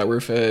narrative that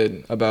we're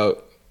fed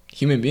about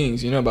human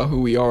beings, you know, about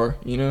who we are,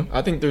 you know.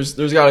 I think there's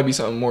got to be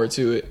something more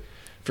to it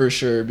for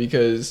sure,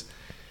 because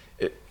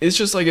it's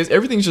just like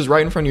everything's just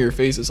right in front of your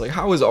face. It's like,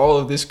 how is all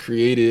of this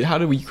created? How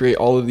did we create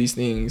all of these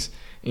things?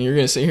 And you're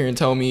gonna sit here and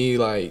tell me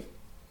like,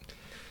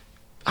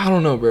 I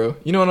don't know, bro.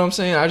 You know what I'm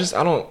saying?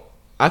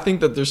 I think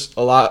that there's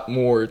a lot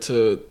more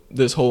to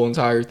this whole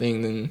entire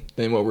thing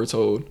than what we're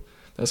told.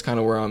 That's kind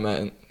of where I'm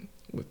at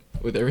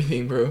with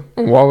everything, bro.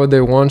 Why would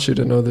they want you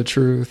to know the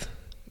truth?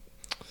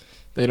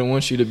 They don't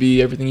want you to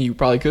be everything you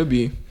probably could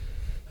be.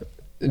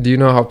 Do you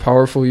know how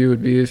powerful you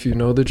would be if you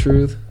know the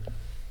truth?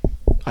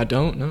 I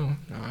don't know.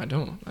 No, I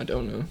don't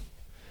know.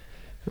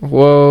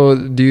 Well,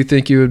 do you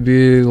think you would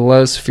be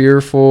less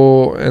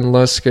fearful and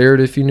less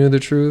scared if you knew the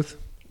truth?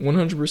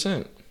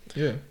 100%.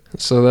 Yeah.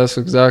 So that's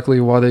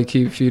exactly why they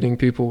keep feeding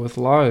people with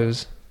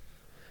lies.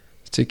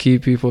 To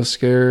keep people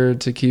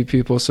scared, to keep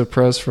people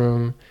suppressed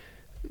from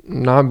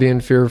not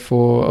being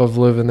fearful of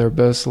living their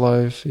best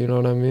life. You know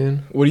what I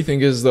mean? What do you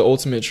think is the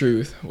ultimate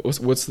truth?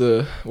 What's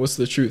the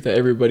truth that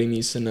everybody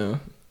needs to know?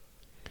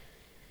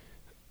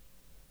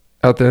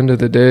 At the end of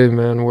the day,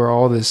 man, we're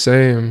all the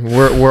same.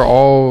 We're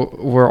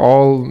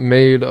all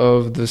made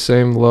of the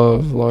same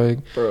love. Like,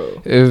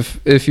 bro,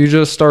 if you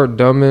just start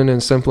dumbing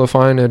and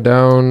simplifying it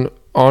down,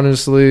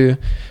 honestly,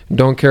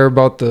 don't care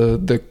about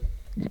the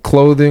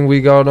clothing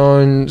we got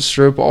on,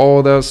 strip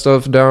all that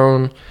stuff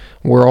down.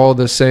 We're all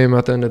the same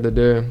at the end of the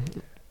day.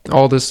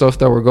 All the stuff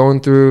that we're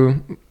going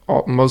through,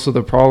 most of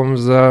the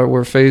problems that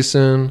we're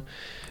facing,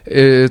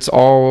 it's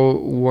all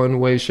one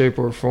way, shape,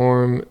 or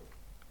form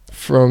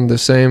from the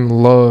same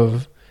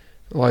love.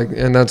 Like,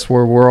 and that's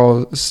where we're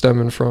all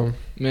stemming from.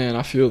 Man,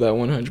 I feel that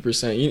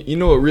 100%. You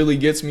know what really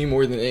gets me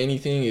more than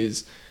anything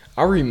is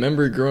I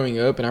remember growing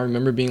up and I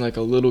remember being like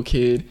a little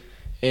kid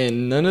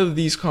and none of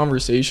these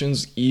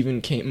conversations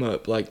even came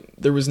up. Like,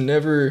 there was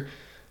never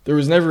there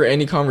was never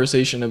any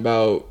conversation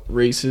about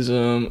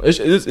racism.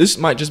 This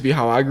might just be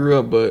how I grew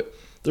up, but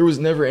there was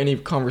never any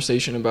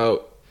conversation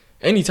about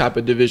any type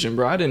of division,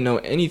 bro. I didn't know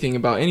anything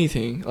about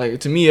anything. Like,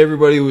 to me,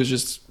 everybody was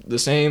just the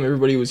same.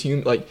 Everybody was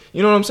human. Like,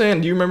 you know what I'm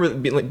saying? Do you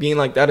remember being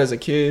like that as a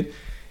kid?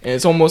 And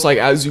it's almost like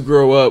as you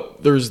grow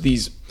up,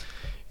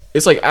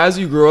 it's like as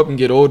you grow up and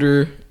get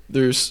older,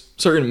 there's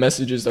certain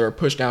messages that are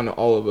pushed down to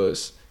all of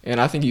us. And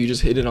I think you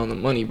just hit it on the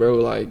money, bro.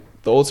 Like,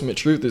 the ultimate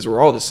truth is we're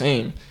all the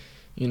same.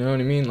 You know what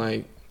I mean?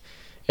 Like,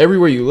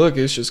 everywhere you look,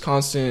 it's just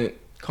constant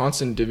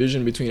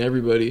division between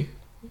everybody.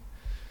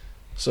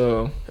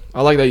 So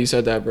I like that you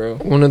said that, bro.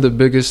 One of the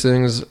biggest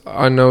things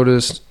I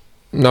noticed,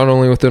 not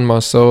only within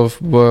myself,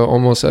 but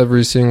almost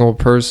every single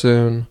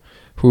person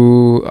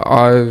who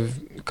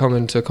I've come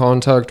into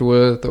contact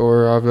with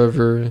or I've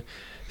ever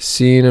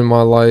seen in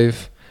my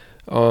life,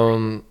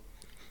 when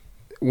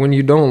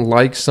you don't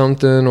like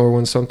something or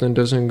when something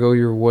doesn't go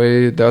your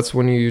way, that's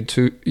when you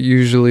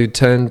usually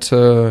tend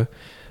to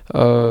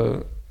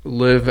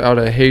live out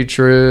of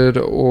hatred,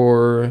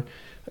 or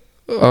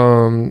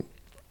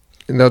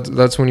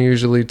that's when you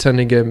usually tend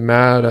to get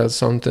mad at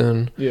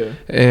something. Yeah.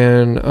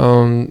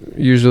 And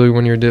usually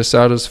when you're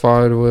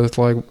dissatisfied with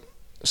like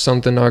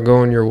something not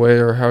going your way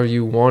or how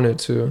you want it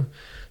to.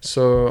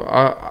 So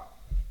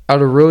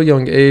at a real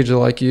young age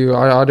like you,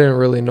 I didn't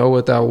really know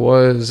what that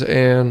was,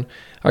 and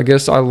I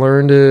guess I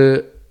learned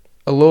it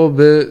a little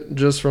bit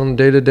just from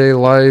day-to-day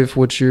life,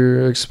 which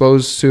you're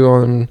exposed to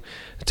on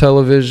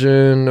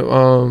television.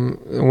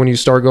 When you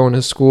start going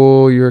to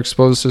school, you're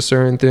exposed to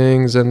certain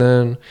things. And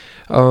then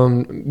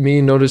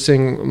me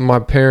noticing my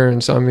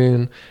parents, I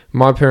mean,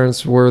 my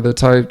parents were the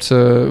type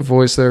to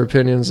voice their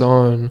opinions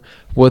on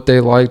what they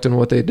liked and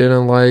what they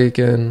didn't like.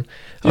 And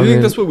do you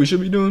think that's what we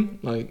should be doing?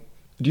 Like,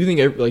 do you think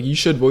you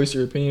should voice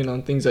your opinion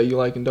on things that you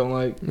like and don't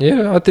like?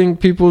 Yeah, I think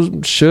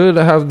people should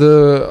have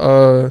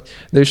the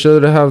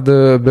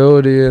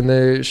ability, and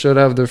they should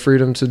have the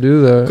freedom to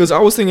do that. Because I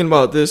was thinking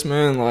about this,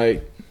 man.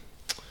 Like,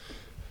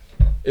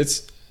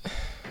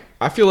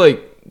 I feel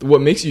like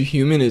what makes you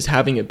human is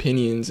having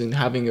opinions and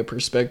having a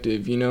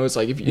perspective. You know, it's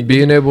like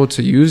being able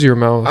to use your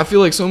mouth. I feel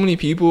like so many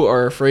people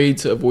are afraid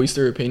to voice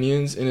their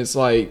opinions, and it's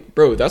like,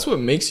 bro, that's what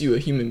makes you a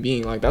human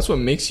being. Like, that's what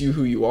makes you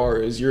who you are,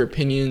 is your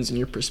opinions and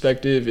your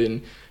perspective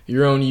and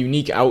your own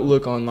unique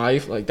outlook on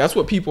life. Like, that's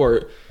what people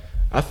are,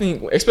 I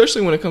think,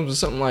 especially when it comes to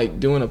something like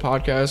doing a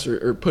podcast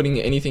or putting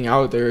anything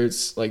out there.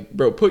 It's like,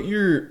 bro, put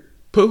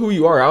who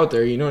you are out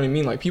there. You know what I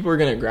mean? Like, people are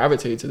gonna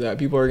gravitate to that.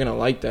 People are gonna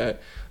like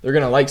that. They're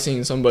gonna like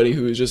seeing somebody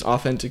who is just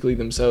authentically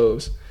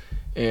themselves.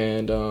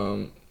 And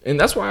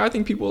that's why I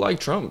think people like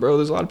Trump, bro.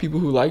 There's a lot of people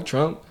who like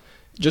Trump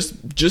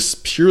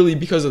just purely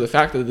because of the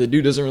fact that the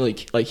dude doesn't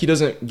really, like, he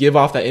doesn't give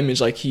off that image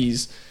like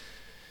he's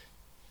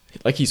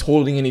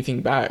holding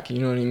anything back. You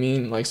know what I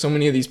mean? Like, so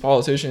many of these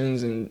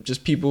politicians and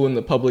just people in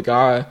the public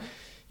eye,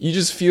 you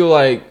just feel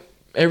like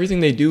everything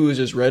they do is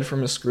just read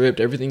from a script.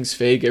 Everything's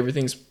fake.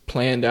 Everything's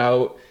planned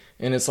out.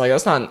 And it's like,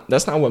 that's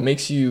not what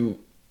makes you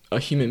a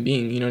human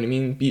being. You know what I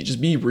mean?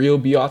 Just be real,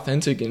 be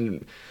authentic,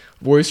 and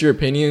voice your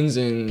opinions.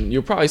 And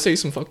you'll probably say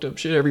some fucked up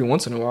shit every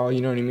once in a while.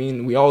 You know what I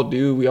mean? We all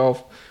do. We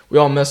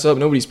all mess up.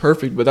 Nobody's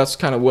perfect, but that's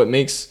kind of what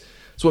makes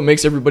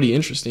everybody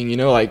interesting. You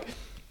know, like,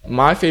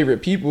 my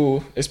favorite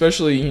people,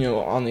 especially, you know,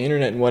 on the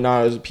internet and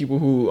whatnot, is people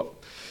who,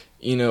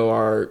 you know,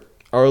 are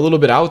a little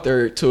bit out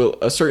there to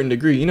a certain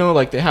degree. You know,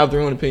 like, they have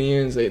their own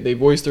opinions. They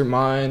voice their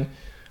mind.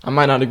 I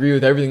might not agree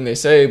with everything they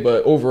say,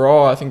 but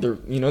overall, I think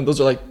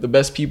those are like the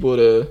best people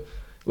to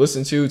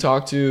listen to,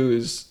 talk to,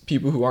 is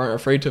people who aren't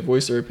afraid to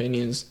voice their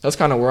opinions. That's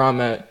kind of where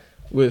I'm at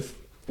with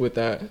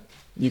that.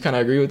 You kind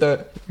of agree with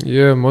that?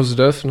 Yeah, most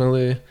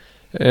definitely.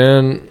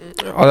 And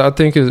I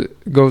think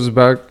it goes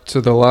back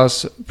to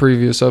the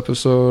previous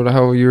episode,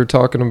 how you were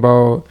talking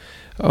about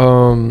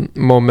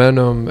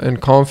momentum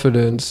and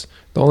confidence.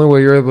 The only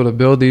way you're able to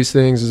build these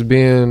things is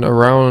being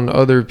around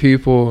other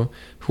people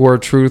who are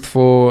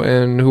truthful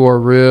and who are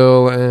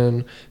real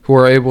and who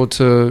are able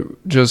to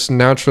just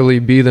naturally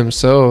be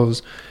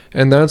themselves.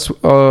 And that's,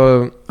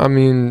 I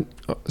mean,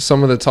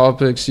 some of the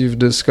topics you've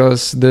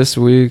discussed this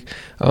week.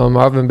 I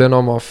haven't been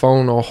on my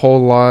phone a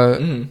whole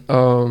lot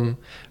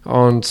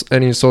on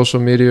any social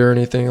media or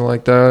anything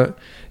like that.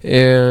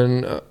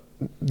 And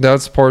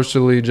that's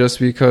partially just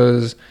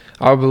because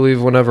I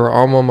believe whenever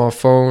I'm on my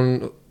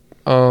phone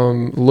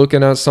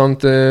looking at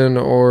something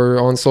or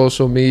on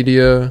social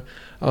media,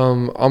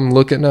 I'm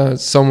looking at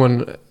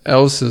someone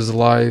else's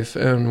life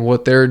and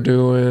what they're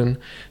doing.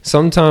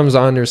 Sometimes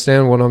I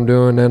understand what I'm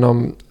doing, and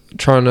I'm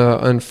trying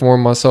to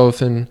inform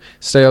myself and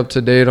stay up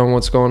to date on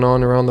what's going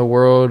on around the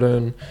world.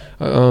 And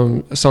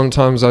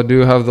sometimes I do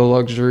have the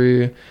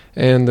luxury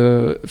and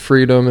the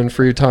freedom and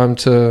free time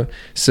to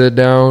sit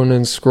down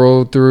and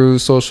scroll through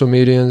social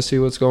media and see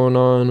what's going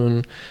on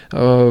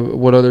and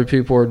what other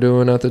people are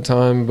doing at the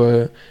time.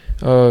 But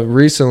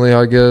recently,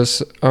 I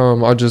guess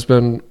I've just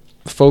been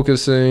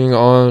focusing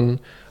on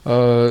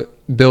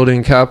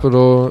building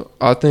capital.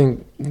 I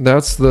think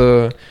that's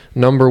the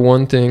number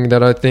one thing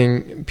that I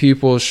think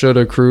people should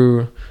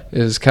accrue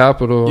is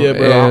capital. Yeah,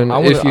 bro.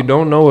 And if you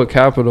don't know what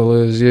capital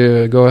is,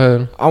 go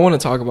ahead. I want to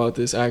talk about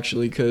this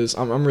actually because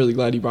I'm really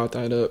glad you brought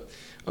that up.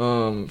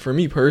 For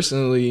me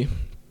personally,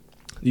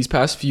 these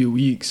past few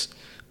weeks,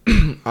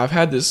 I've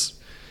had this.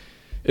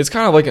 It's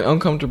kind of like an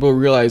uncomfortable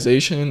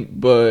realization,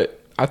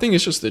 but I think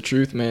it's just the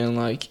truth, man.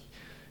 Like,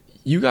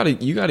 you gotta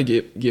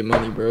get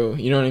money, bro.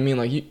 You know what I mean?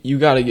 Like, you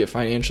gotta get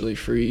financially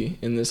free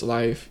in this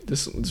life,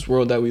 this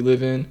world that we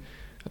live in.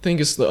 I think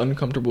it's the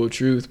uncomfortable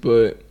truth,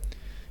 but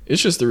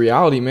it's just the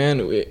reality,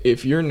 man.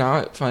 If you're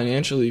not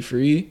financially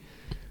free,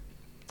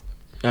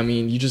 I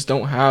mean, you just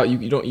don't have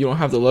you don't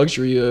have the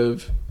luxury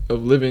of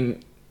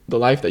living the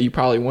life that you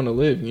probably want to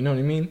live. You know what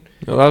I mean?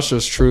 No, that's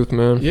just truth,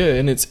 man. Yeah,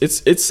 and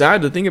it's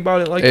sad to think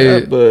about it like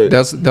that, but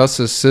that's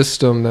a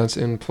system that's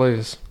in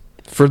place.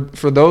 For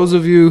those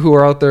of you who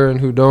are out there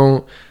and who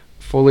don't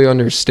fully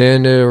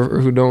understand it or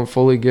who don't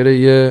fully get it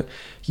yet,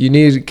 you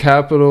need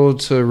capital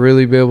to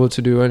really be able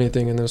to do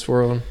anything in this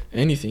world.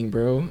 Anything,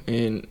 bro.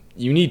 And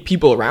you need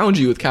people around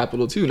you with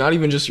capital too, not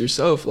even just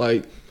yourself.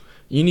 Like,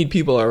 you need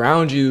people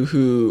around you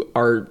who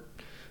are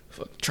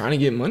trying to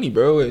get money,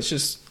 bro. It's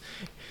just,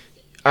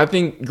 I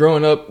think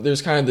growing up,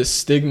 there's kind of this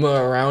stigma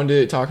around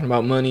it, talking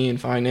about money and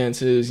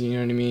finances. You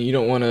know what I mean? You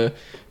don't want to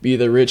be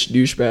the rich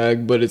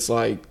douchebag, but it's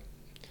like,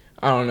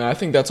 I don't know. I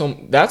think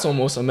that's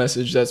almost a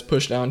message that's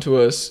pushed down to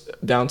us,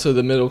 down to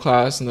the middle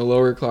class and the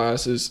lower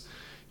class is,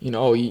 you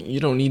know, you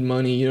don't need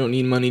money. You don't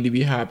need money to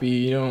be happy.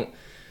 You don't,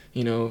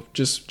 you know,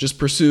 just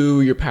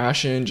pursue your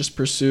passion. Just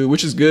pursue,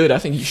 which is good. I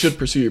think you should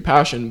pursue your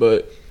passion,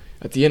 but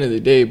at the end of the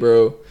day,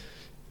 bro,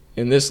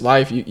 in this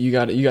life, you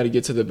got to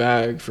get to the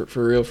bag for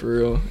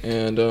real.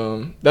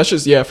 And that's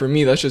just, for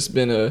me, that's just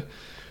been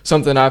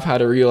something I've had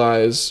to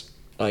realize,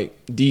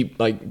 deep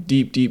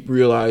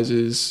realize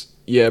is,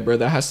 yeah, bro,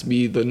 that has to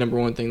be the number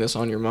one thing that's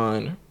on your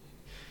mind.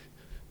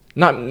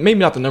 Maybe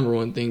not the number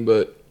one thing,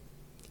 but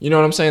you know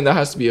what I'm saying? That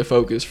has to be a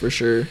focus for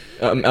sure,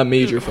 a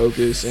major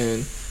focus,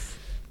 and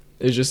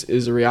it just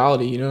is a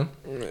reality, you know?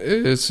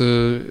 It's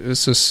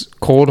a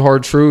cold,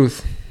 hard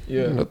truth.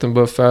 Yeah. Nothing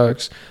but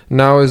facts.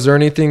 Now, is there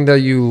anything that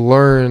you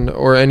learned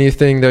or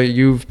anything that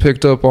you've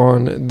picked up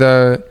on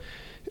that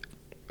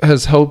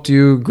has helped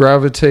you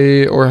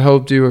gravitate or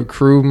helped you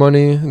accrue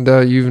money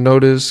that you've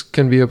noticed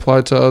can be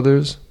applied to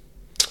others?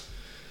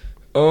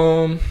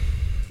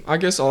 I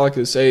guess all I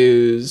could say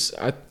is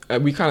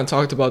we kind of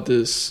talked about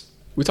this.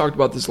 We talked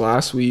about this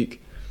last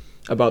week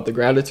about the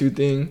gratitude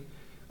thing.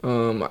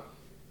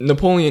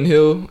 Napoleon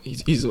Hill,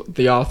 he's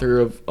the author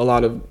of a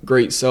lot of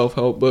great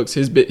self-help books.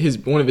 His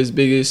one of his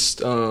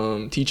biggest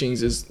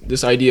teachings is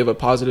this idea of a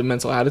positive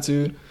mental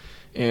attitude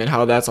and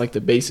how that's like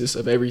the basis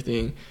of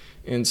everything.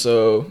 And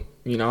so,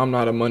 you know, I'm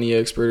not a money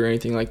expert or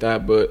anything like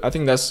that, but I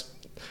think that's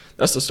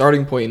the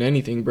starting point in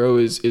anything, bro,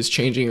 is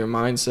changing your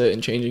mindset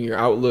and changing your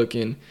outlook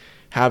and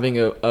having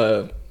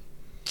a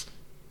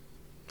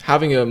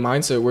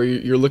mindset where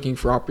you're looking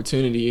for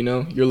opportunity, you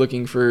know? You're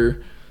looking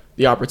for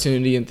the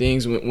opportunity in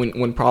things.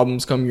 When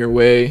problems come your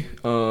way,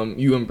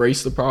 you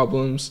embrace the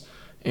problems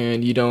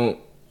and you don't,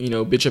 you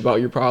know, bitch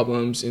about your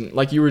problems. And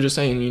like you were just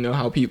saying, you know,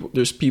 how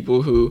there's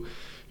people who,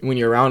 when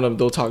you're around them,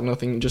 they'll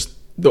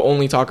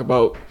only talk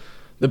about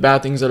the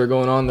bad things that are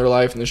going on in their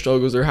life and the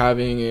struggles they're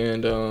having.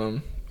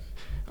 And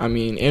I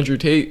mean, Andrew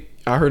Tate,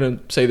 I heard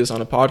him say this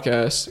on a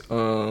podcast,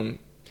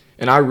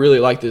 and I really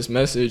like this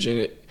message,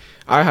 and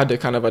I had to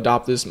kind of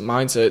adopt this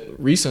mindset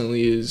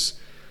recently, is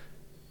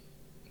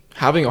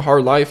having a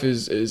hard life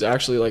is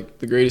actually like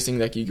the greatest thing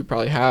that you could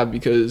probably have,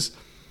 because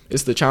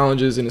it's the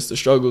challenges and it's the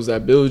struggles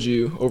that build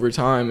you over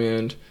time.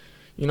 And,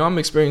 you know, I'm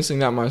experiencing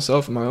that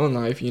myself in my own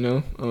life, you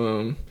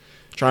know,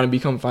 trying to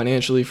become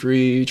financially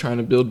free, trying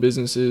to build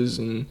businesses,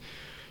 and,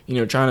 you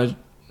know, trying to,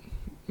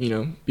 you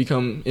know,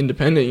 become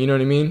independent, you know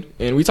what I mean?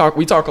 And we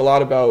talk a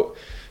lot about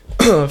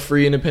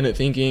free independent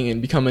thinking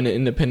and becoming an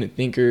independent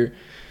thinker.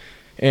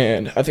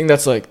 And I think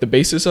that's like the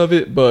basis of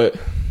it, but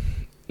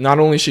not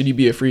only should you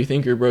be a free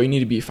thinker, bro, you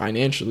need to be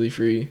financially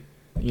free.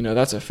 You know,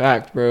 that's a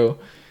fact, bro.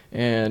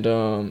 And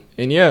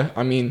yeah,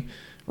 I mean,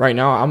 right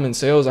now I'm in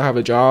sales. I have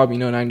a job, you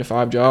know,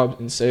 9-to-5 job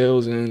in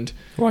sales, and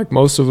like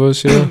most of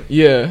us, yeah.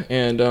 Yeah.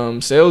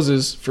 And sales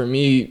is, for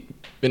me,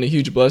 been a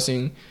huge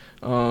blessing.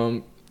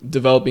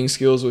 Developing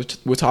skills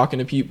with talking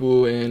to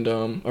people and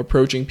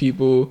approaching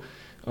people,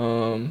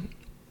 and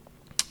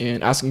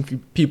asking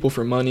people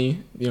for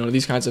money, you know,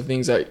 these kinds of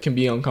things that can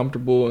be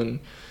uncomfortable. And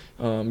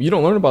you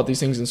don't learn about these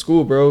things in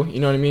school, bro.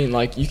 You know what I mean?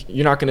 Like,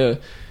 you're not gonna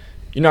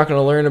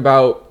learn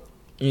about,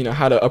 you know,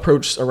 how to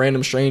approach a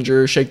random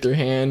stranger, shake their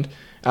hand,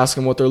 ask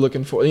them what they're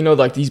looking for. You know,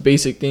 like these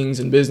basic things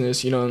in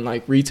business, you know, and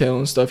like retail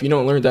and stuff. You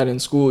don't learn that in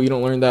school. You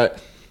don't learn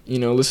that, you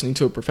know, listening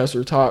to a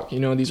professor talk. You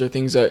know, these are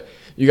things that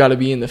you got to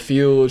be in the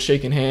field,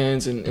 shaking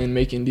hands and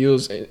making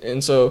deals.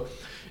 And so,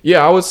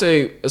 yeah, I would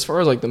say as far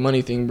as like the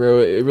money thing, bro,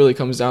 it really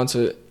comes down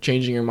to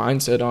changing your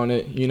mindset on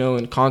it, you know,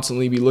 and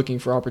constantly be looking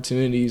for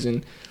opportunities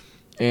and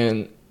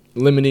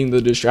limiting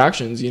the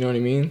distractions, you know what I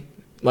mean?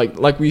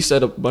 like we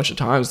said a bunch of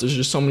times, there's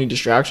just so many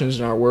distractions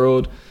in our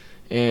world,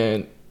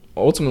 and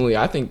ultimately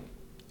I think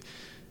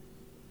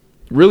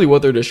really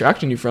what they're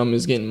distracting you from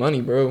is getting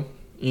money, bro.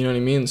 You know what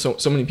I mean? So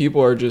many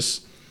people are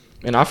just,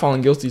 and I've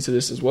fallen guilty to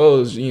this as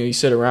well, is, you know, you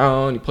sit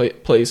around, you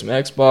play some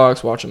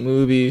Xbox, watch a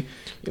movie,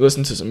 you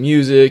listen to some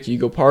music, you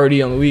go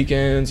party on the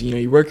weekends, you know,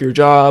 you work your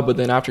job, but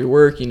then after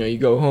work, you know, you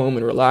go home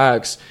and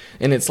relax,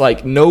 and it's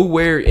like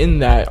nowhere in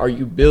that are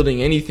you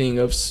building anything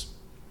of,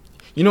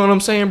 you know what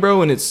I'm saying,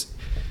 bro? And it's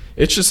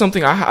just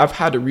something I've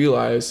had to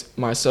realize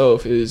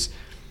myself, is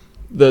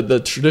the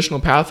traditional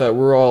path that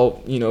we're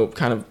all, you know,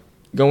 kind of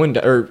going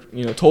to, or,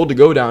 you know, told to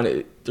go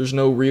down. There's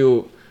no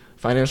real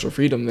financial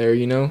freedom there,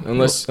 you know,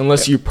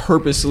 unless you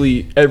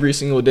purposely every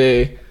single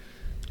day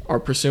are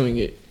pursuing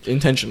it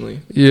intentionally.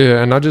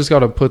 Yeah, and I just got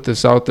to put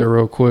this out there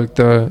real quick,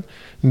 that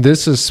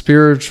this is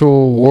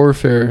spiritual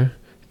warfare.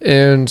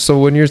 And so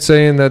when you're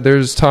saying that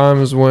there's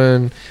times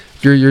when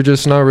you're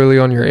just not really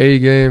on your A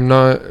game,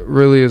 not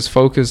really as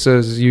focused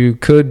as you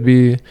could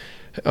be,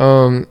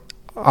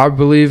 I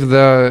believe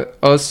that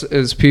us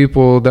as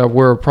people, that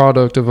we're a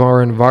product of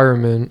our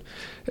environment,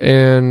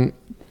 and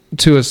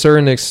to a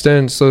certain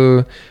extent.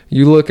 So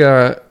you look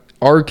at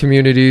our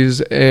communities,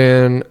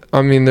 and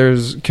I mean,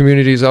 there's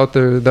communities out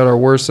there that are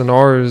worse than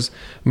ours,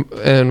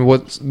 and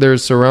what they're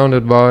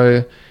surrounded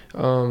by.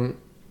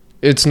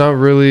 It's not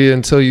really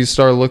until you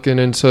start looking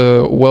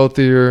into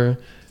wealthier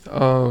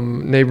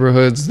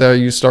neighborhoods that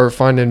you start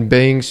finding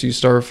banks, you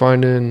start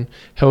finding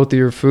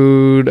healthier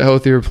food,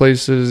 healthier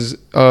places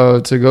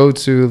to go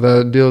to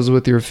that deals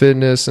with your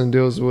fitness and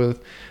deals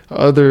with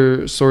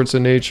other sorts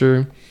of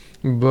nature.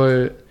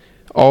 But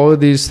all of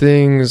these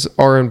things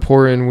are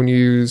important when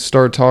you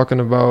start talking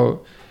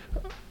about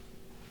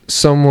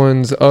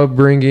someone's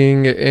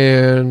upbringing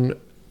and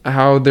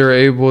how they're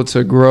able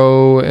to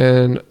grow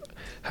and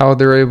how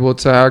they're able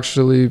to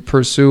actually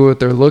pursue what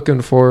they're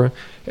looking for.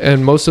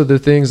 And most of the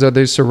things that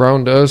they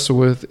surround us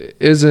with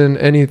isn't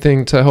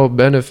anything to help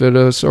benefit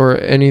us or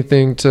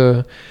anything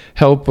to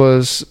help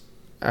us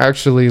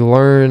actually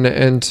learn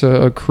and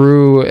to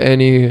accrue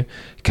any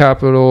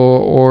capital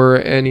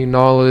or any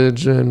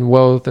knowledge and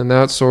wealth and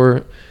that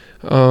sort.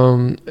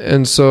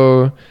 And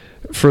so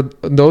for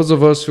those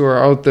of us who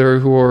are out there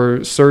who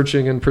are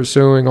searching and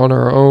pursuing on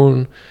our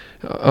own,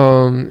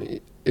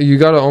 you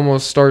got to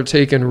almost start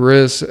taking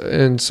risks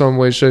in some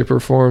way, shape, or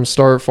form.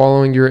 Start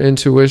following your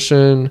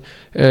intuition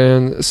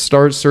and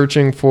start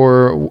searching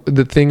for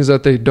the things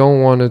that they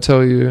don't want to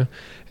tell you.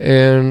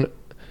 And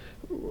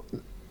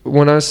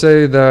when I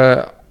say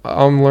that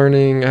I'm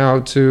learning how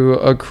to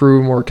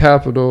accrue more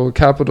capital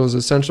is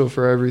essential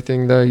for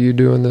everything that you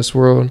do in this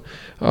world.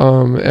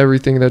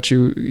 Everything that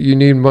you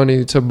need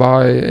money to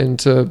buy and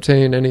to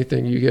obtain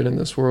anything you get in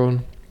this world.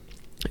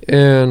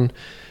 And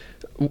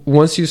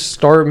once you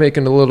start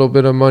making a little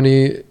bit of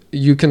money,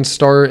 you can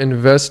start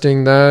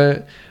investing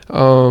that,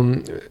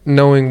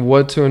 knowing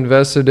what to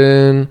invest it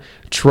in,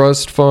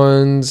 trust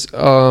funds.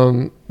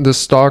 The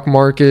stock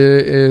market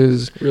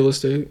is real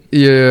estate.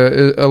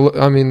 Yeah,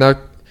 I mean, that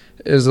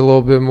is a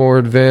little bit more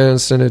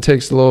advanced, and it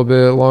takes a little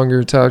bit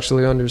longer to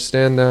actually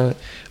understand that.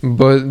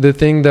 But the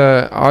thing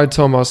that I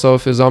tell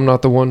myself is I'm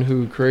not the one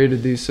who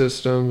created these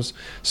systems,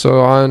 so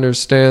I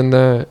understand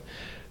that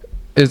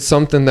it's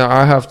something that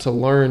I have to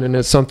learn, and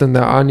it's something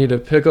that I need to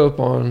pick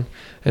up on,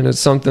 and it's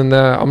something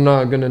that I'm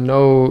not going to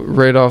know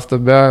right off the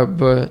bat.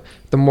 But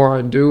the more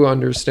I do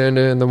understand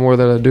it and the more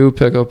that I do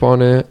pick up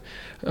on it,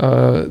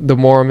 the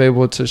more I'm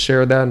able to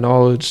share that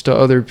knowledge to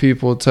other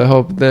people to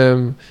help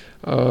them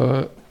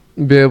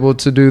be able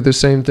to do the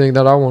same thing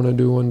that I want to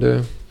do one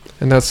day.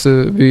 And that's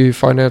to be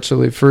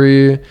financially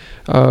free,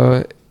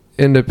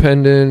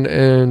 independent,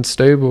 and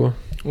stable.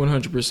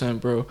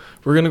 100%, bro.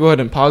 We're gonna go ahead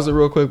and pause it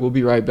real quick. We'll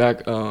be right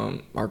back.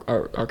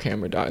 Our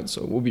camera died,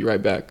 so we'll be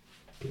right back.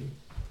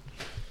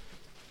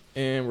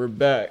 And we're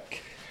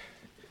back.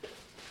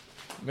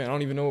 Man, I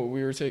don't even know what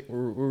we were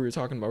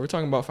talking about. We're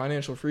talking about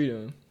financial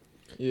freedom.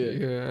 Yeah,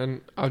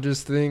 and I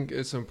just think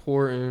it's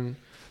important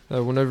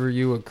that whenever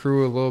you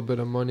accrue a little bit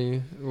of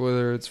money,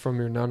 whether it's from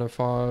your 9 to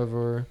 5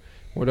 or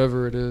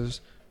whatever it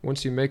is,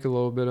 once you make a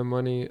little bit of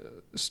money,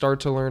 start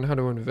to learn how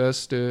to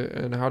invest it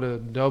and how to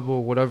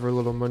double whatever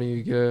little money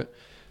you get.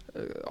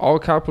 All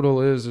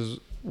capital is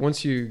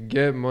once you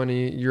get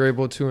money, you're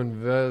able to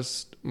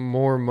invest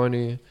more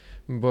money.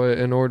 But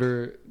in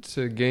order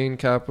to gain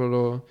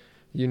capital,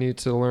 you need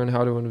to learn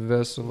how to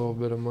invest a little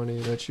bit of money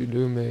that you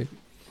do make.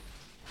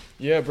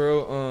 Yeah,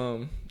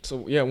 bro.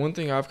 So yeah, one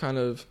thing I've kind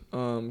of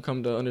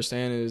come to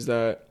understand is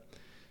that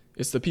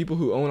it's the people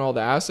who own all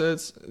the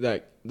assets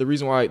that the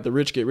reason why the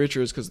rich get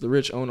richer is because the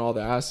rich own all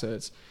the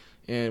assets.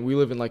 And we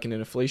live in like an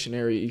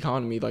inflationary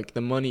economy. Like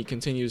the money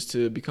continues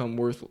to become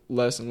worth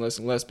less and less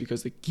and less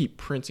because they keep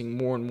printing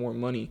more and more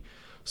money.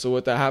 So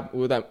when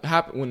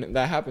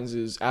that happens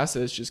is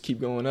assets just keep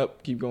going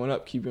up. You know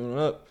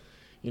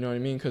what I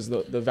mean? Because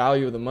the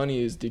value of the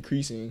money is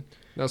decreasing.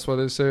 That's why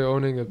they say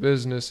owning a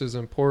business is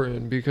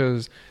important,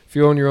 because if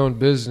you own your own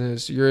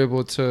business, you're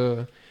able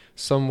to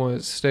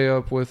somewhat stay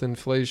up with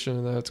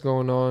inflation that's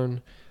going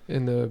on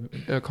in the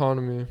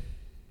economy.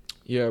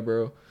 Yeah,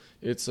 bro.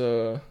 It's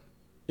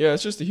yeah,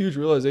 it's just a huge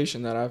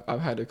realization that I've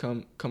had to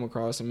come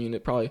across. I mean,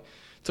 it probably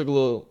took a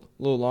little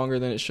longer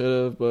than it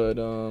should have, but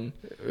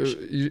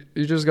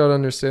You just got to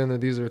understand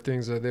that these are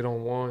things that they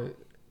don't want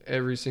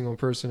every single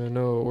person to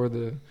know, or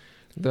the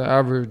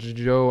average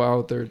Joe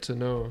out there to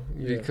know.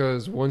 Yeah.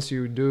 Because once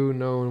you do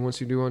know and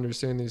once you do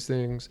understand these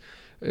things,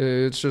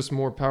 it's just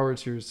more power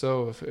to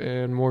yourself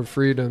and more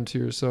freedom to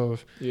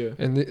yourself. Yeah.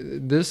 And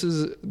this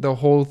is the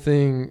whole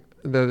thing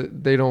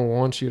that they don't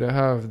want you to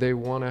have. They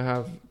want to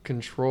have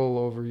control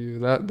over you.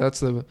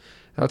 That's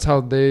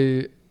how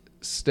they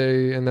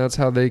stay, and that's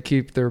how they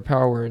keep their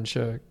power in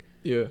check.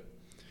 Yeah.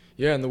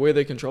 Yeah, and the way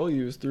they control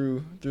you is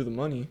through the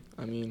money.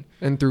 I mean,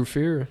 And through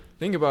fear,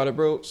 think about it,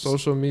 bro.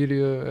 social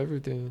media,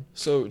 everything.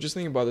 So just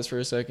think about this for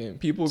a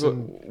second.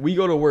 So- We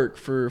go to work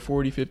for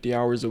 40, 50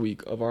 hours a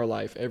week of our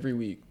life every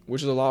week,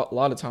 which is a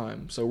lot of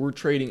time. So we're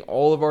trading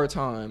all of our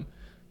time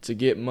to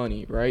get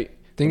money, right?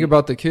 Think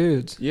about the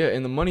kids. Yeah,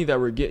 and the money that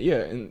we're getting,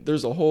 yeah, and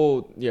there's a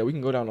whole, yeah, we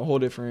can go down a whole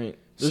different.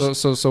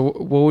 So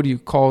what would you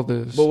call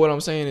this? But what I'm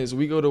saying is,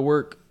 we go to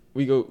work,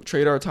 we go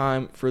trade our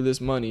time for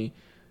this money,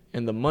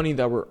 and the money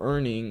that we're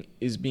earning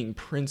is being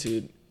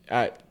printed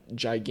at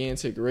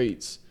gigantic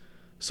rates.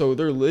 So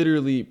they're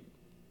literally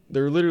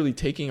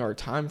taking our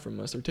time from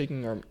us. They're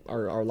taking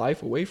our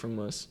life away from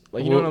us.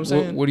 Like, you know what I'm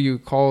saying? What do you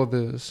call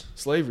this?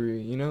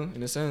 Slavery, you know,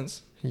 in a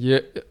sense. Yeah.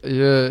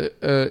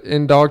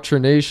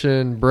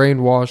 Indoctrination,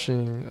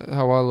 brainwashing.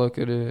 How I look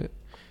at it.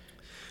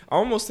 I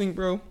almost think,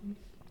 bro,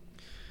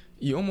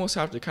 you almost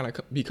have to kind of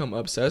become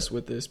obsessed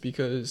with this,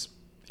 because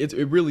it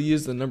really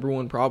is the number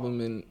one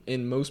problem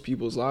in most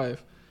people's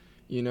life,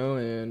 you know.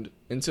 And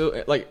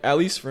until, like, at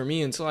least for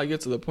me, until I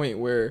get to the point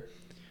where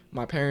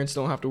my parents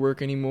don't have to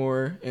work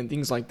anymore and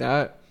things like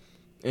that,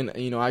 and,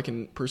 you know, I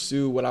can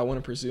pursue what I want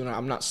to pursue and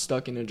I'm not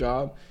stuck in a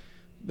job,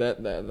 that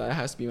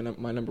has to be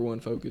my number one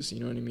focus, you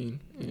know what I mean?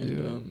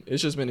 And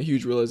it's just been a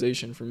huge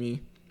realization for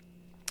me.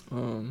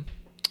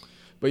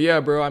 But yeah,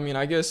 bro, I mean,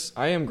 I guess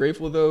I am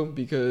grateful though,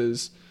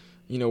 because,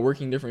 you know,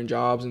 working different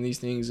jobs and these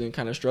things and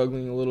kind of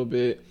struggling a little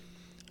bit,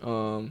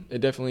 it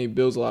definitely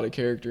builds a lot of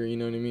character, you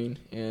know what I mean?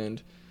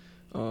 And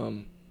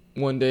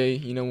one day,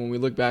 you know, when we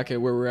look back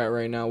at where we're at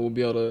right now, we'll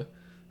be able to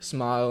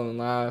smile and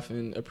laugh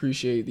and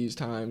appreciate these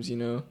times, you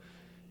know.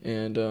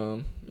 And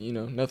you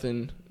know,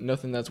 nothing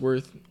that's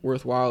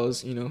worthwhile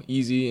is, you know,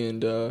 easy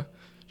and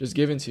just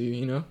given to you,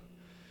 you know.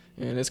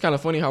 And it's kind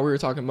of funny how we were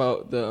talking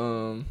about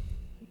the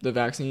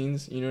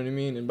vaccines, you know what I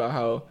mean, and about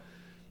how,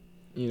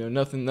 you know,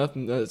 nothing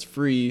that's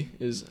free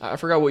is, I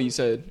forgot what you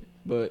said,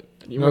 but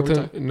you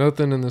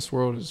nothing in this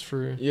world is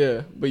free.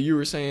 Yeah, but you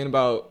were saying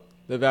about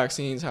the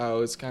vaccines, how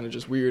it's kind of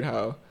just weird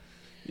how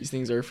these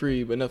things are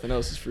free but nothing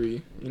else is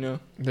free, you know.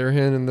 They're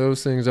handing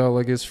those things out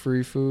like it's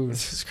free food.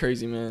 It's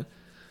crazy, man.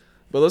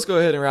 But let's go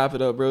ahead and wrap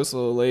it up, bro. It's a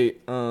little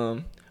late.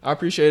 I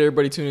appreciate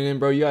everybody tuning in,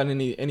 bro. You got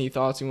any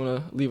thoughts you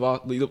want to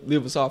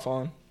leave us off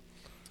on?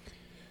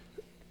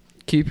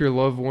 Keep your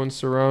loved ones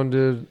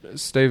surrounded.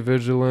 Stay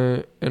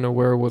vigilant and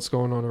aware of what's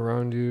going on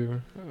around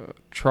you.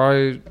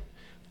 Try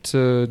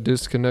to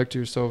disconnect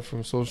yourself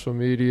from social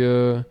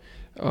media,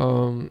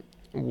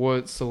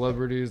 what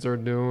celebrities are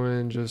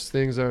doing, just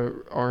things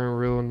that aren't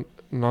real,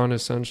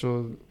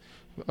 non-essential.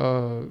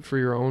 For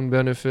your own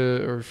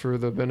benefit or for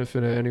the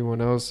benefit of anyone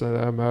else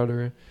that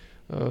matter.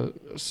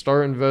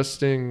 Start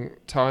investing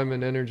time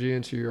and energy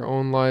into your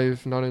own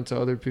life, not into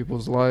other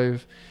people's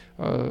life.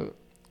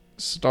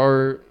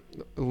 Start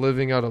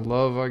living out of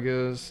love, I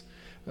guess.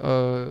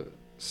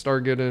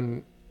 Start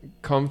getting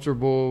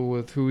comfortable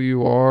with who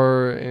you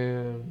are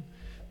and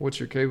what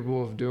you're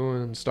capable of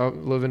doing. Stop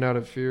living out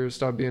of fear.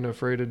 Stop being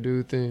afraid to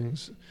do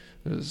things.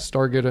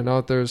 Start getting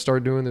out there.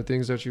 Start doing the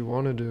things that you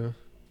want to do.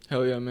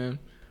 Hell yeah, man.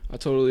 I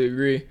totally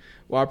agree.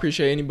 Well, I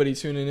appreciate anybody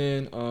tuning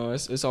in.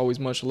 It's always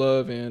much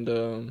love.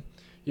 And,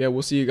 yeah,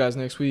 we'll see you guys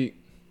next week.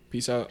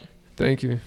 Peace out. Thank you.